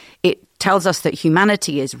 It tells us that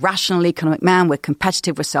humanity is rational economic man. We're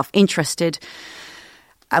competitive, we're self-interested,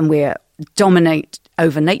 and we dominate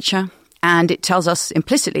over nature. And it tells us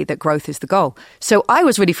implicitly that growth is the goal. So I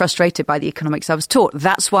was really frustrated by the economics I was taught.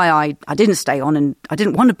 That's why I didn't stay on, and I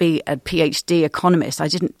didn't want to be a PhD economist. I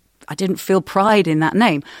didn't feel pride in that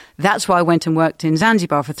name. That's why I went and worked in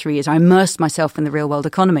Zanzibar for 3 years. I immersed myself in the real world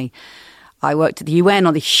economy. I worked at the UN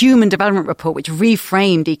on the Human Development Report, which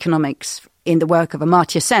reframed economics in the work of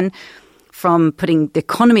Amartya Sen, from putting the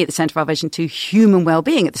economy at the centre of our vision to human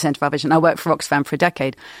well-being at the centre of our vision. I worked for Oxfam for a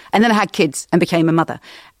decade. And then I had kids and became a mother.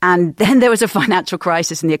 And then there was a financial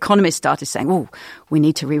crisis and the economists started saying, oh, we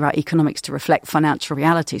need to rewrite economics to reflect financial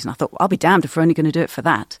realities. And I thought, well, I'll be damned if we're only going to do it for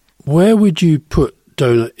that. Where would you put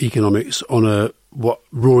Doughnut economics on what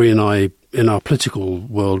Rory and I in our political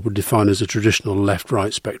world would define as a traditional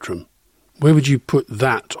left-right spectrum? Where would you put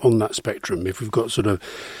that on that spectrum? If we've got sort of,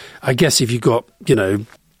 I guess if you've got,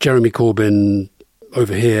 Jeremy Corbyn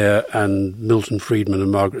over here and Milton Friedman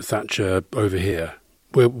and Margaret Thatcher over here,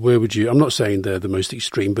 where would you, I'm not saying they're the most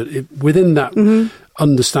extreme, but within that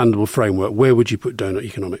understandable framework, where would you put Doughnut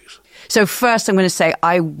economics? So first I'm going to say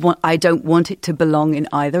I don't want it to belong in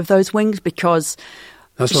either of those wings because...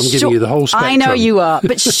 That's why I'm giving you the whole spectrum. I know you are,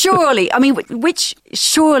 but surely,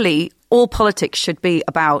 surely all politics should be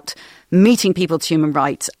about meeting people's human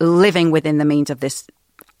rights, living within the means of this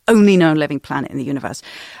only known living planet in the universe.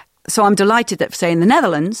 So I'm delighted that, say, in the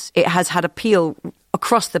Netherlands, it has had appeal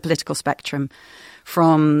across the political spectrum,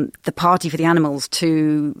 from the Party for the Animals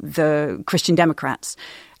to the Christian Democrats.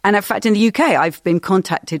 And in fact, in the UK, I've been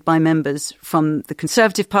contacted by members from the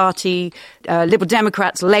Conservative Party, Liberal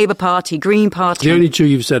Democrats, Labour Party, Green Party. The only two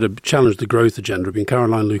you've said have challenged the growth agenda have been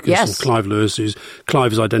Caroline Lucas and Clive Lewis, who's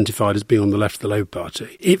Clive is identified as being on the left of the Labour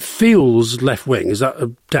Party. It feels left-wing. Is that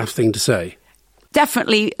a daft thing to say?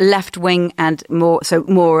 Definitely left-wing and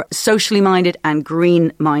more socially minded and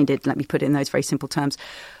green-minded, let me put it in those very simple terms.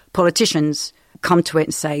 Politicians come to it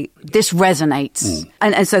and say, this resonates.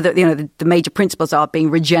 And so that, the major principles are being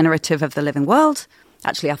regenerative of the living world.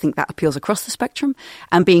 Actually, I think that appeals across the spectrum,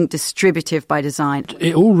 and being distributive by design.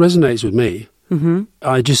 It all resonates with me. Mm-hmm.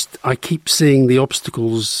 I keep seeing the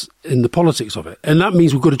obstacles in the politics of it. And that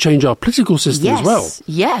means we've got to change our political system as well.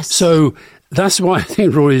 Yes. So that's why I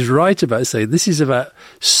think Rory is right about saying this is about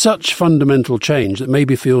such fundamental change that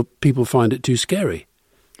maybe people find it too scary.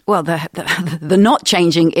 Well, the not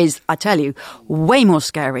changing is, I tell you, way more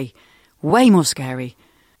scary. Way more scary.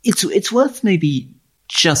 It's worth maybe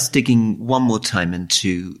just digging one more time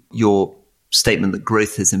into your statement that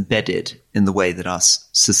growth is embedded in the way that our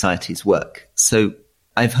societies work. So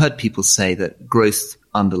I've heard people say that growth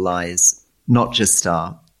underlies not just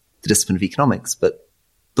the discipline of economics, but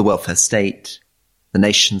the welfare state, the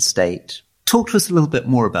nation state. Talk to us a little bit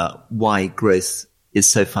more about why growth is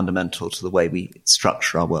so fundamental to the way we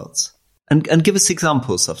structure our worlds. And give us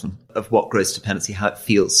examples of them, of what growth dependency, how it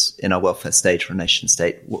feels in our welfare state or a nation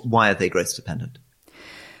state. Why are they growth dependent?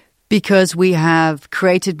 Because we have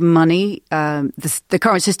created money. The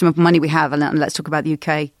current system of money we have, and let's talk about the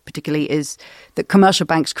UK particularly, is that commercial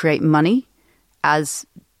banks create money as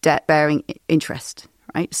debt-bearing interest,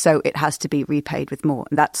 right? So it has to be repaid with more.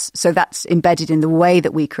 That's embedded in the way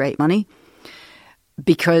that we create money,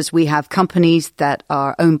 because we have companies that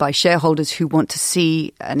are owned by shareholders who want to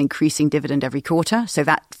see an increasing dividend every quarter. So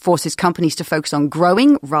that forces companies to focus on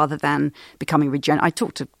growing rather than becoming regenerative. I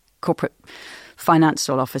talk to corporate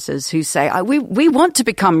financial officers who say, we want to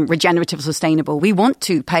become regenerative or sustainable. We want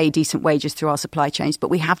to pay decent wages through our supply chains, but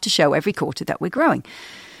we have to show every quarter that we're growing.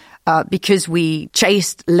 Because we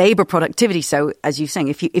chased labor productivity. So as you're saying,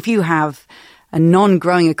 if you have a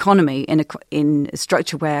non-growing economy in a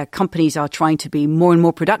structure where companies are trying to be more and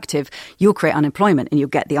more productive, you'll create unemployment, and you'll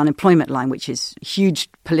get the unemployment line, which is a huge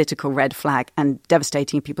political red flag and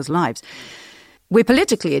devastating in people's lives. We're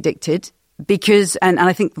politically addicted because, and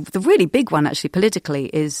I think the really big one actually politically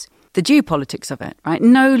is the geopolitics of it, right?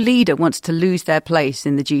 No leader wants to lose their place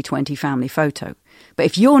in the G20 family photo. But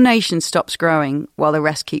if your nation stops growing while the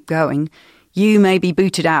rest keep going, you may be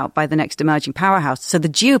booted out by the next emerging powerhouse. So the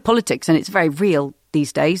geopolitics, and it's very real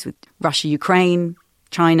these days with Russia, Ukraine,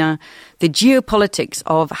 China, the geopolitics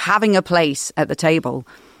of having a place at the table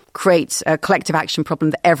creates a collective action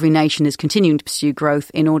problem that every nation is continuing to pursue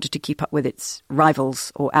growth in order to keep up with its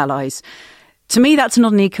rivals or allies To me, that's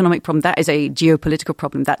not an economic problem. That is a geopolitical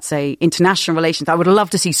problem. That's a international relations. I would love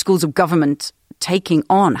to see schools of government taking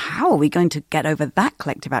on. How are we going to get over that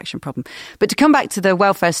collective action problem? But to come back to the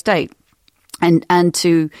welfare state and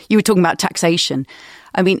to, you were talking about taxation.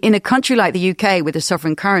 I mean, in a country like the UK with a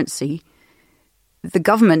sovereign currency, the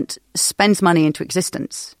government spends money into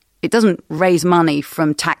existence. It doesn't raise money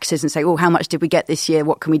from taxes and say, oh, how much did we get this year?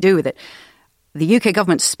 What can we do with it? The UK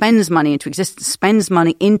government spends money into existence, spends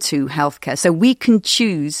money into healthcare. So we can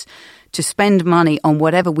choose to spend money on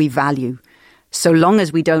whatever we value, so long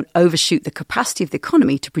as we don't overshoot the capacity of the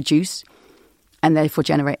economy to produce and therefore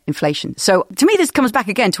generate inflation. So to me, this comes back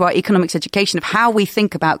again to our economics education of how we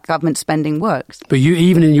think about government spending works. But you,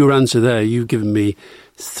 even in your answer there, you've given me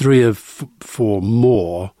 3 or 4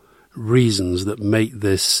 more reasons that make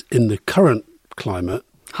this, in the current climate,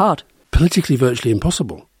 hard, politically virtually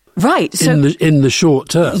impossible. Right. So in the short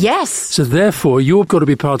term. Yes. So therefore, you've got to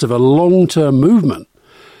be part of a long-term movement.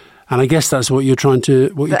 And I guess that's what you're trying to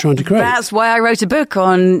create. That's why I wrote a book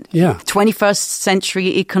on 21st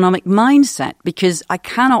century economic mindset, because I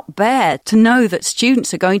cannot bear to know that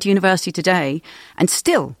students are going to university today and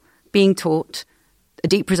still being taught a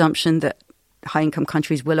deep presumption that high-income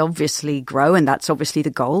countries will obviously grow, and that's obviously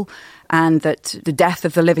the goal, and that the death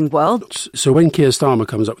of the living world. So when Keir Starmer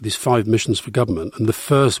comes up with these 5 missions for government, and the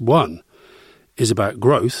first one is about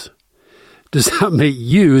growth, does that make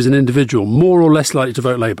you as an individual more or less likely to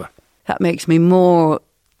vote Labour? That makes me more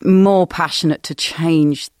passionate to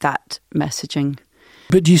change that messaging.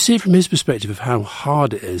 But do you see it from his perspective of how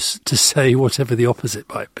hard it is to say whatever the opposite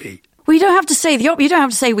might be? Well, you don't have to say you don't have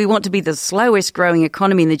to say we want to be the slowest growing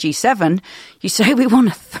economy in the G7. You say we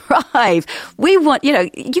want to thrive. We want,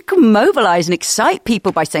 you can mobilise and excite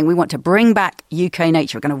people by saying we want to bring back UK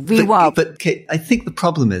nature. We're going to rewild. But Kate, I think the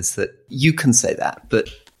problem is that you can say that, but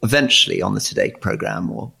eventually on the Today programme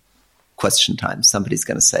or Question Time, somebody's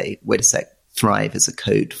going to say, wait a sec, thrive is a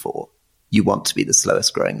code for you want to be the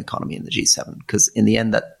slowest growing economy in the G7, because in the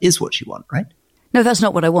end, that is what you want, right? No, that's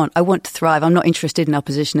not what I want. I want to thrive. I'm not interested in our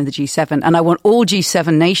position in the G7. And I want all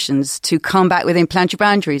G7 nations to come back within planetary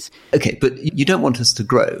boundaries. Okay, but you don't want us to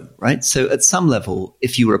grow, right? So at some level,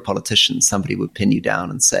 if you were a politician, somebody would pin you down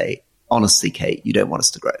and say, honestly, Kate, you don't want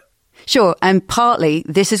us to grow. Sure. And partly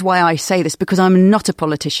this is why I say this, because I'm not a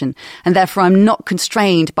politician, and therefore I'm not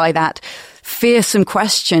constrained by that fearsome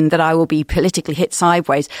question that I will be politically hit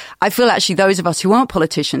sideways. I feel actually those of us who aren't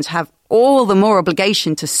politicians have all the more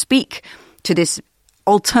obligation to speak to this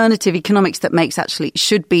alternative economics that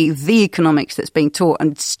should be the economics that's being taught.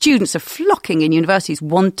 And students are flocking in universities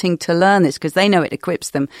wanting to learn this because they know it equips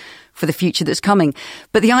them for the future that's coming.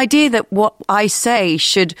 But the idea that what I say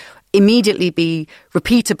should immediately be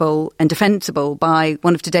repeatable and defensible by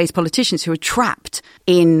one of today's politicians who are trapped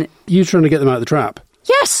in... You trying to get them out of the trap?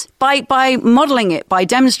 Yes, by modelling it, by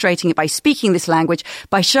demonstrating it, by speaking this language,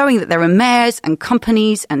 by showing that there are mayors and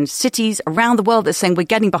companies and cities around the world that are saying we're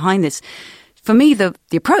getting behind this. For me, the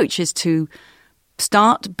approach is to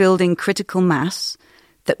start building critical mass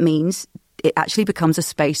that means it actually becomes a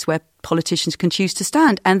space where politicians can choose to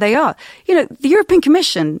stand. And they are. The European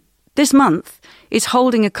Commission this month is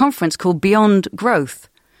holding a conference called Beyond Growth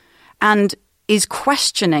and is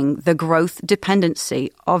questioning the growth dependency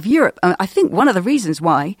of Europe. And I think one of the reasons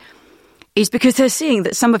why is because they're seeing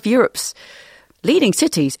that some of Europe's leading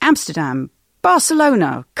cities, Amsterdam,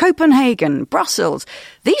 Barcelona, Copenhagen, Brussels,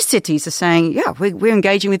 these cities are saying, yeah, we're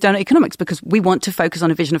engaging with donut economics because we want to focus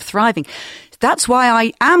on a vision of thriving. That's why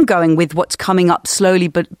I am going with what's coming up slowly,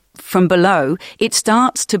 but from below, it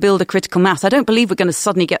starts to build a critical mass. I don't believe we're going to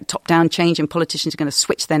suddenly get top-down change and politicians are going to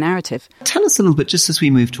switch their narrative. Tell us a little bit, just as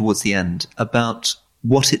we move towards the end, about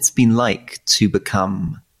what it's been like to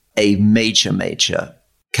become a major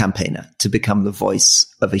campaigner, to become the voice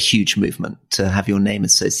of a huge movement, to have your name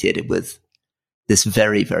associated with this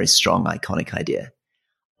very, very strong, iconic idea.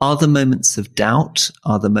 Are there moments of doubt?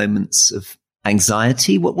 Are there moments of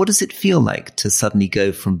anxiety? What does it feel like to suddenly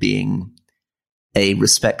go from being a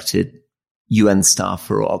respected UN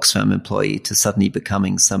staffer or Oxfam employee to suddenly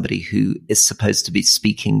becoming somebody who is supposed to be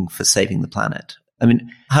speaking for saving the planet? I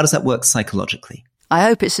mean, how does that work psychologically? I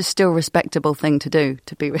hope it's a still respectable thing to do,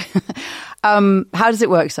 to be how does it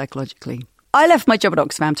work psychologically? I left my job at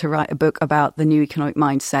Oxfam to write a book about the new economic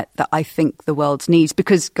mindset that I think the world needs,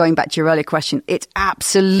 because going back to your earlier question, it's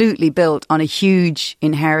absolutely built on a huge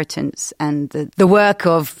inheritance and the work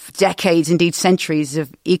of decades, indeed centuries,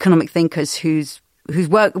 of economic thinkers whose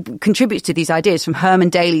work contributes to these ideas, from Herman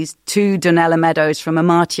Daly's to Donella Meadows, from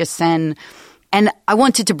Amartya Sen. And I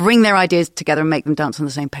wanted to bring their ideas together and make them dance on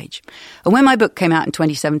the same page. And when my book came out in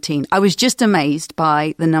 2017, I was just amazed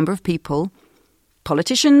by the number of people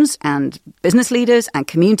politicians and business leaders and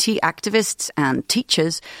community activists and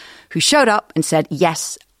teachers who showed up and said,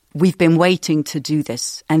 yes, we've been waiting to do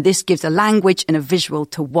this. And this gives a language and a visual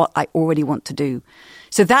to what I already want to do.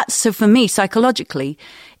 So for me, psychologically,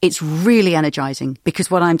 it's really energizing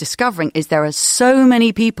because what I'm discovering is there are so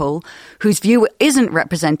many people whose view isn't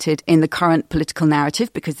represented in the current political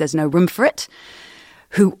narrative because there's no room for it,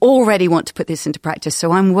 who already want to put this into practice.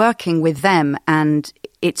 So I'm working with them, and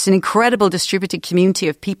it's an incredible distributed community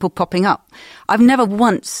of people popping up. I've never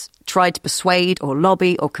once tried to persuade or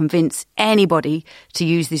lobby or convince anybody to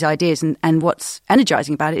use these ideas. And what's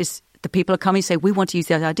energizing about it is the people are coming and say, we want to use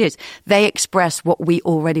those ideas. They express what we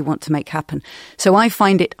already want to make happen. So I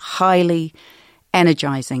find it highly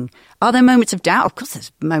energizing. Are there moments of doubt? Of course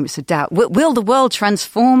there's moments of doubt. Will the world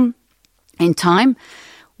transform in time?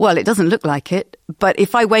 Well, it doesn't look like it. But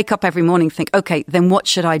if I wake up every morning and think, okay, then what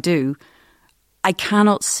should I do? I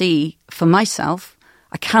cannot see for myself,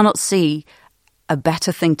 I cannot see a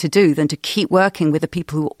better thing to do than to keep working with the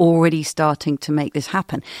people who are already starting to make this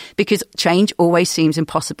happen. Because change always seems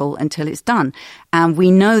impossible until it's done. And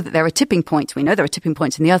we know that there are tipping points. We know there are tipping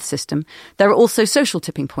points in the Earth system. There are also social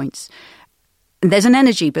tipping points. And there's an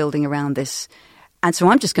energy building around this. And so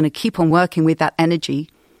I'm just going to keep on working with that energy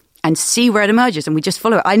and see where it emerges. And we just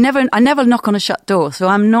follow it. I never knock on a shut door. So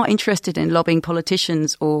I'm not interested in lobbying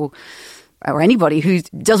politicians or anybody who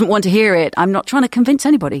doesn't want to hear it. I'm not trying to convince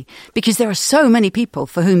anybody because there are so many people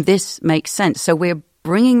for whom this makes sense. So we're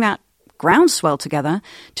bringing that groundswell together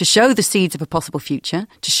to show the seeds of a possible future,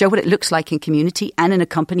 to show what it looks like in community and in a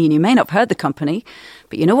company. And you may not have heard the company,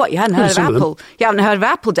 but you know what? You hadn't heard of Apple. You hadn't heard of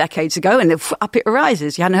Apple decades ago, and up it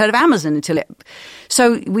rises. You hadn't heard of Amazon until it.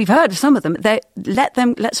 So we've heard of some of them.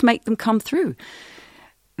 Let's make them come through.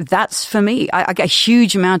 That's, for me, I get a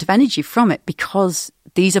huge amount of energy from it because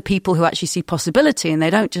these are people who actually see possibility, and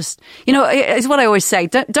they don't just, it's what I always say.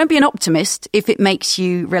 Don't be an optimist if it makes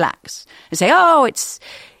you relax and say,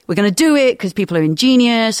 we're going to do it because people are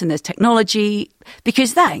ingenious and there's technology,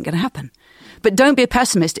 because that ain't going to happen. But don't be a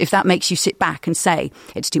pessimist if that makes you sit back and say,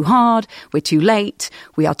 it's too hard, we're too late,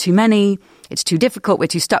 we are too many, it's too difficult, we're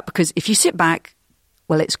too stuck. Because if you sit back,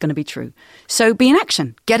 well, it's going to be true. So be in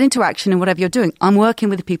action. Get into action in whatever you're doing. I'm working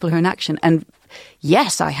with the people who are in action. And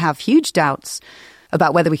yes, I have huge doubts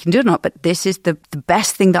about whether we can do it or not, but this is the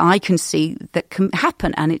best thing that I can see that can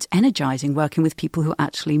happen. And it's energizing working with people who are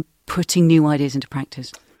actually putting new ideas into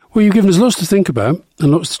practice. Well, you've given us lots to think about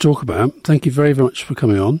and lots to talk about. Thank you very, very much for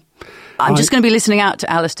coming on. I'm just going to be listening out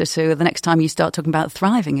to Alistair, so the next time you start talking about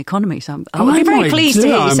thriving economies, I'll be very pleased to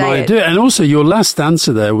hear you say it. And also, your last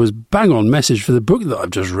answer there was bang on message for the book that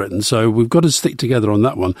I've just written. So we've got to stick together on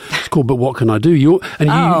that one. It's called "But What Can I Do?" You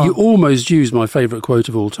almost used my favourite quote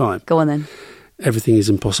of all time. Go on then. Everything is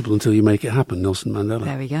impossible until you make it happen. Nelson Mandela.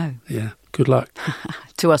 There we go. Yeah. Good luck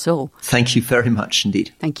to us all. Thank you very much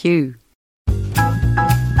indeed. Thank you.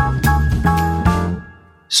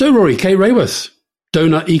 So, Rory K. Raworth,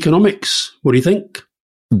 Doughnut Economics. What do you think?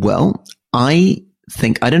 Well, I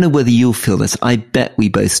don't know whether you'll feel this. I bet we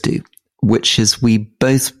both do, which is we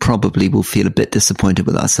both probably will feel a bit disappointed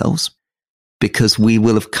with ourselves because we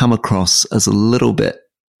will have come across as a little bit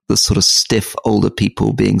the sort of stiff older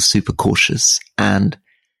people being super cautious. And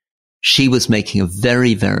she was making a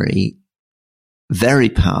very, very, very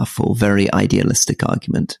powerful, very idealistic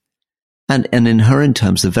argument. And in her own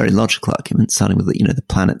terms, a very logical argument, starting with, the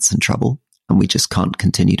planet's in trouble and we just can't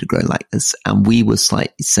continue to grow like this. And we were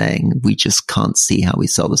slightly saying we just can't see how we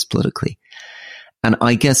solve this politically. And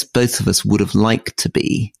I guess both of us would have liked to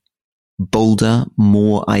be bolder,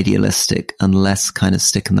 more idealistic and less kind of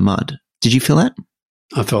stick in the mud. Did you feel that?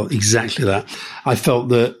 I felt exactly that. I felt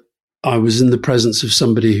that I was in the presence of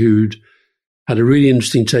somebody who'd had a really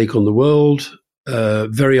interesting take on the world,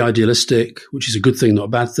 very idealistic, which is a good thing, not a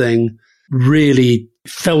bad thing. Really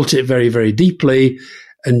felt it very, very deeply.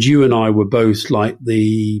 And you and I were both like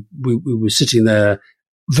we were sitting there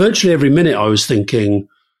virtually every minute. I was thinking,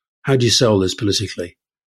 how do you sell this politically?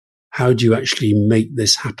 How do you actually make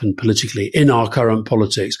this happen politically in our current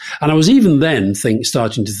politics? And I was even then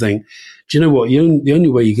starting to think, do you know what? The only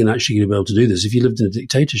way you can actually be able to do this is if you lived in a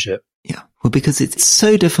dictatorship. Yeah. Well, because it's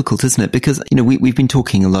so difficult, isn't it? Because, we've been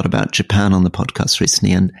talking a lot about Japan on the podcast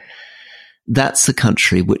recently, and that's a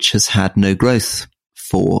country which has had no growth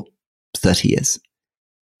for 30 years.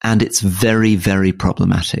 And it's very, very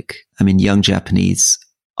problematic. I mean, young Japanese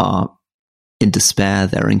are in despair.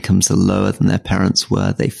 Their incomes are lower than their parents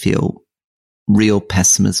were. They feel real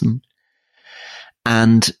pessimism.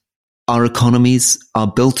 And our economies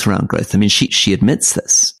are built around growth. I mean, she admits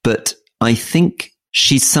this, but I think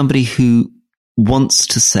she's somebody who wants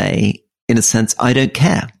to say, in a sense, I don't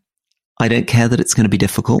care. I don't care that it's going to be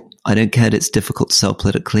difficult. I don't care that it's difficult to sell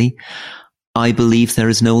politically. I believe there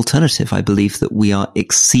is no alternative. I believe that we are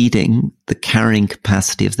exceeding the carrying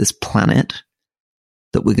capacity of this planet,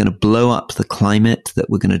 that we're going to blow up the climate, that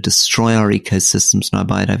we're going to destroy our ecosystems and our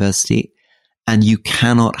biodiversity. And you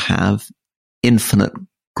cannot have infinite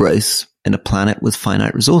growth in a planet with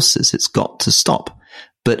finite resources. It's got to stop.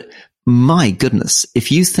 But my goodness,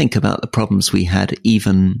 if you think about the problems we had,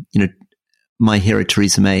 even, my hero,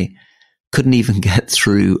 Theresa May, couldn't even get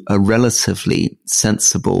through a relatively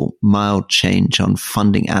sensible, mild change on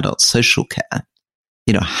funding adult social care.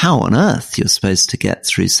 How on earth you're supposed to get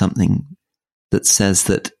through something that says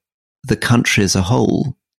that the country as a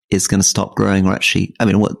whole is going to stop growing, or actually,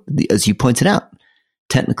 as you pointed out,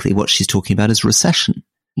 technically what she's talking about is recession,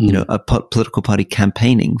 a political party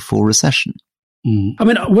campaigning for recession.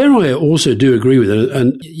 Where I also do agree with her,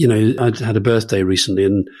 and, I had a birthday recently,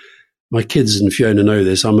 and my kids and Fiona know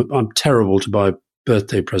this, I'm terrible to buy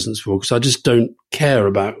birthday presents for, because I just don't care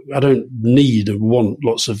about, I don't need and want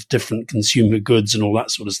lots of different consumer goods and all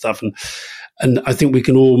that sort of stuff. And I think we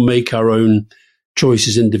can all make our own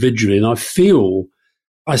choices individually. And I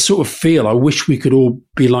sort of feel, I wish we could all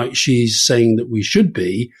be like she's saying that we should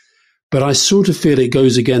be, but I sort of feel it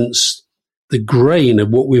goes against the grain of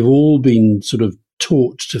what we've all been sort of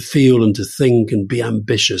taught to feel and to think and be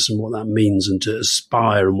ambitious and what that means, and to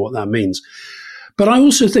aspire and what that means. But I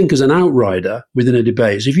also think as an outrider within a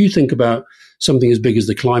debate, so if you think about something as big as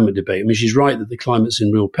the climate debate, she's right that the climate's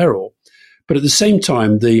in real peril. But at the same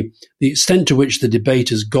time, the extent to which the debate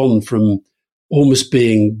has gone from almost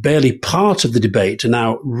being barely part of the debate to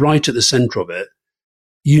now right at the center of it,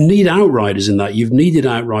 you need outriders in that. You've needed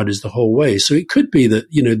outriders the whole way. So it could be that,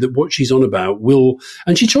 that what she's on about will,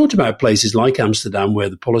 and she talked about places like Amsterdam where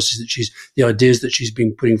the policies that the ideas that she's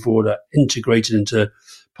been putting forward are integrated into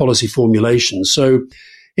policy formulation. So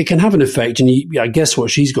it can have an effect. And I guess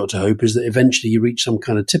what she's got to hope is that eventually you reach some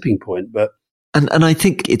kind of tipping point. But And I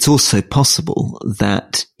think it's also possible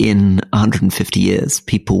that in 150 years,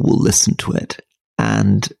 people will listen to it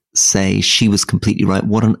and say she was completely right.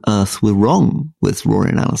 What on earth were wrong with Rory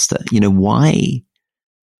and Alistair? Why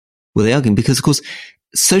were they arguing? Because, of course,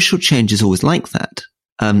 social change is always like that.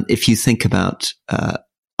 If you think about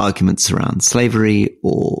arguments around slavery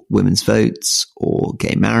or women's votes or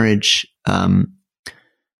gay marriage,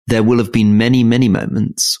 there will have been many, many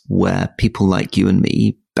moments where people like you and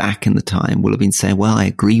me back in the time will have been saying, well, I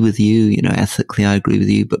agree with you, ethically I agree with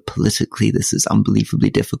you, but politically this is unbelievably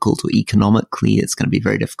difficult, or economically it's going to be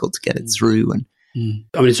very difficult to get it through. And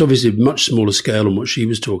it's obviously a much smaller scale on what she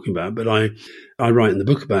was talking about, but I write in the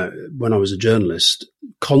book about when I was a journalist,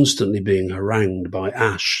 constantly being harangued by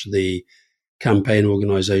ASH, the campaign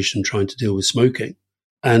organisation trying to deal with smoking.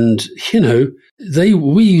 And,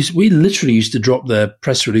 we literally used to drop their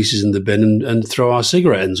press releases in the bin and throw our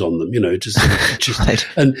cigarette ends on them, right.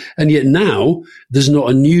 And yet now there's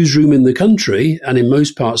not a newsroom in the country and in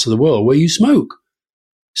most parts of the world where you smoke.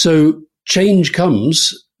 So change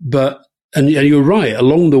comes, and you're right,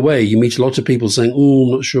 along the way you meet a lot of people saying, oh,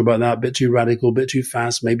 I'm not sure about that, a bit too radical, a bit too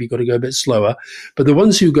fast, maybe you've got to go a bit slower. But the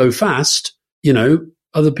ones who go fast,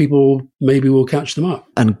 other people maybe will catch them up.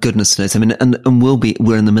 And goodness knows, we're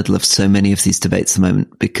in the middle of so many of these debates at the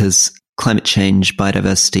moment, because climate change,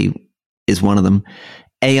 biodiversity is one of them.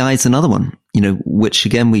 AI is another one, which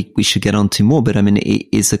again, we should get onto more, but it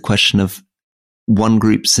is a question of one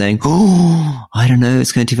group saying, oh, I don't know,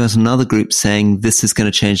 it's going to versus another group saying, this is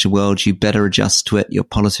going to change the world. You better adjust to it. Your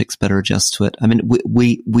politics better adjust to it.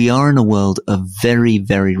 We are in a world of very,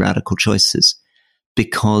 very radical choices,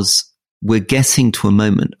 because we're getting to a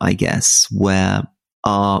moment, I guess, where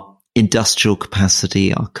our industrial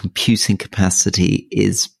capacity, our computing capacity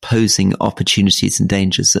is posing opportunities and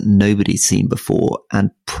dangers that nobody's seen before.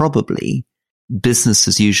 And probably business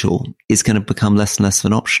as usual is going to become less and less of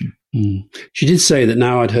an option. She did say that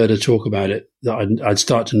now I'd heard her talk about it, that I'd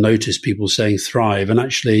start to notice people saying thrive. And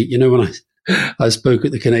actually, when I spoke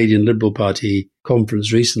at the Canadian Liberal Party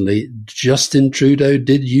conference recently, Justin Trudeau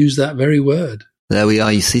did use that very word. There we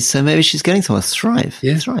are, you see. So maybe she's getting to us. Thrive.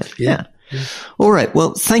 Yeah. Thrive. Yeah. All right.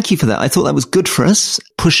 Well, thank you for that. I thought that was good for us.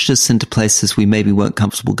 Pushed us into places we maybe weren't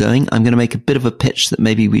comfortable going. I'm going to make a bit of a pitch that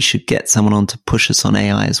maybe we should get someone on to push us on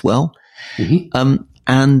AI as well.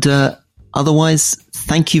 Otherwise,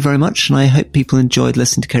 thank you very much. And I hope people enjoyed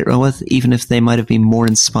listening to Kate Raworth, even if they might have been more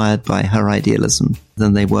inspired by her idealism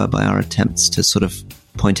than they were by our attempts to sort of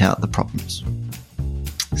point out the problems.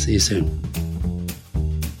 See you soon.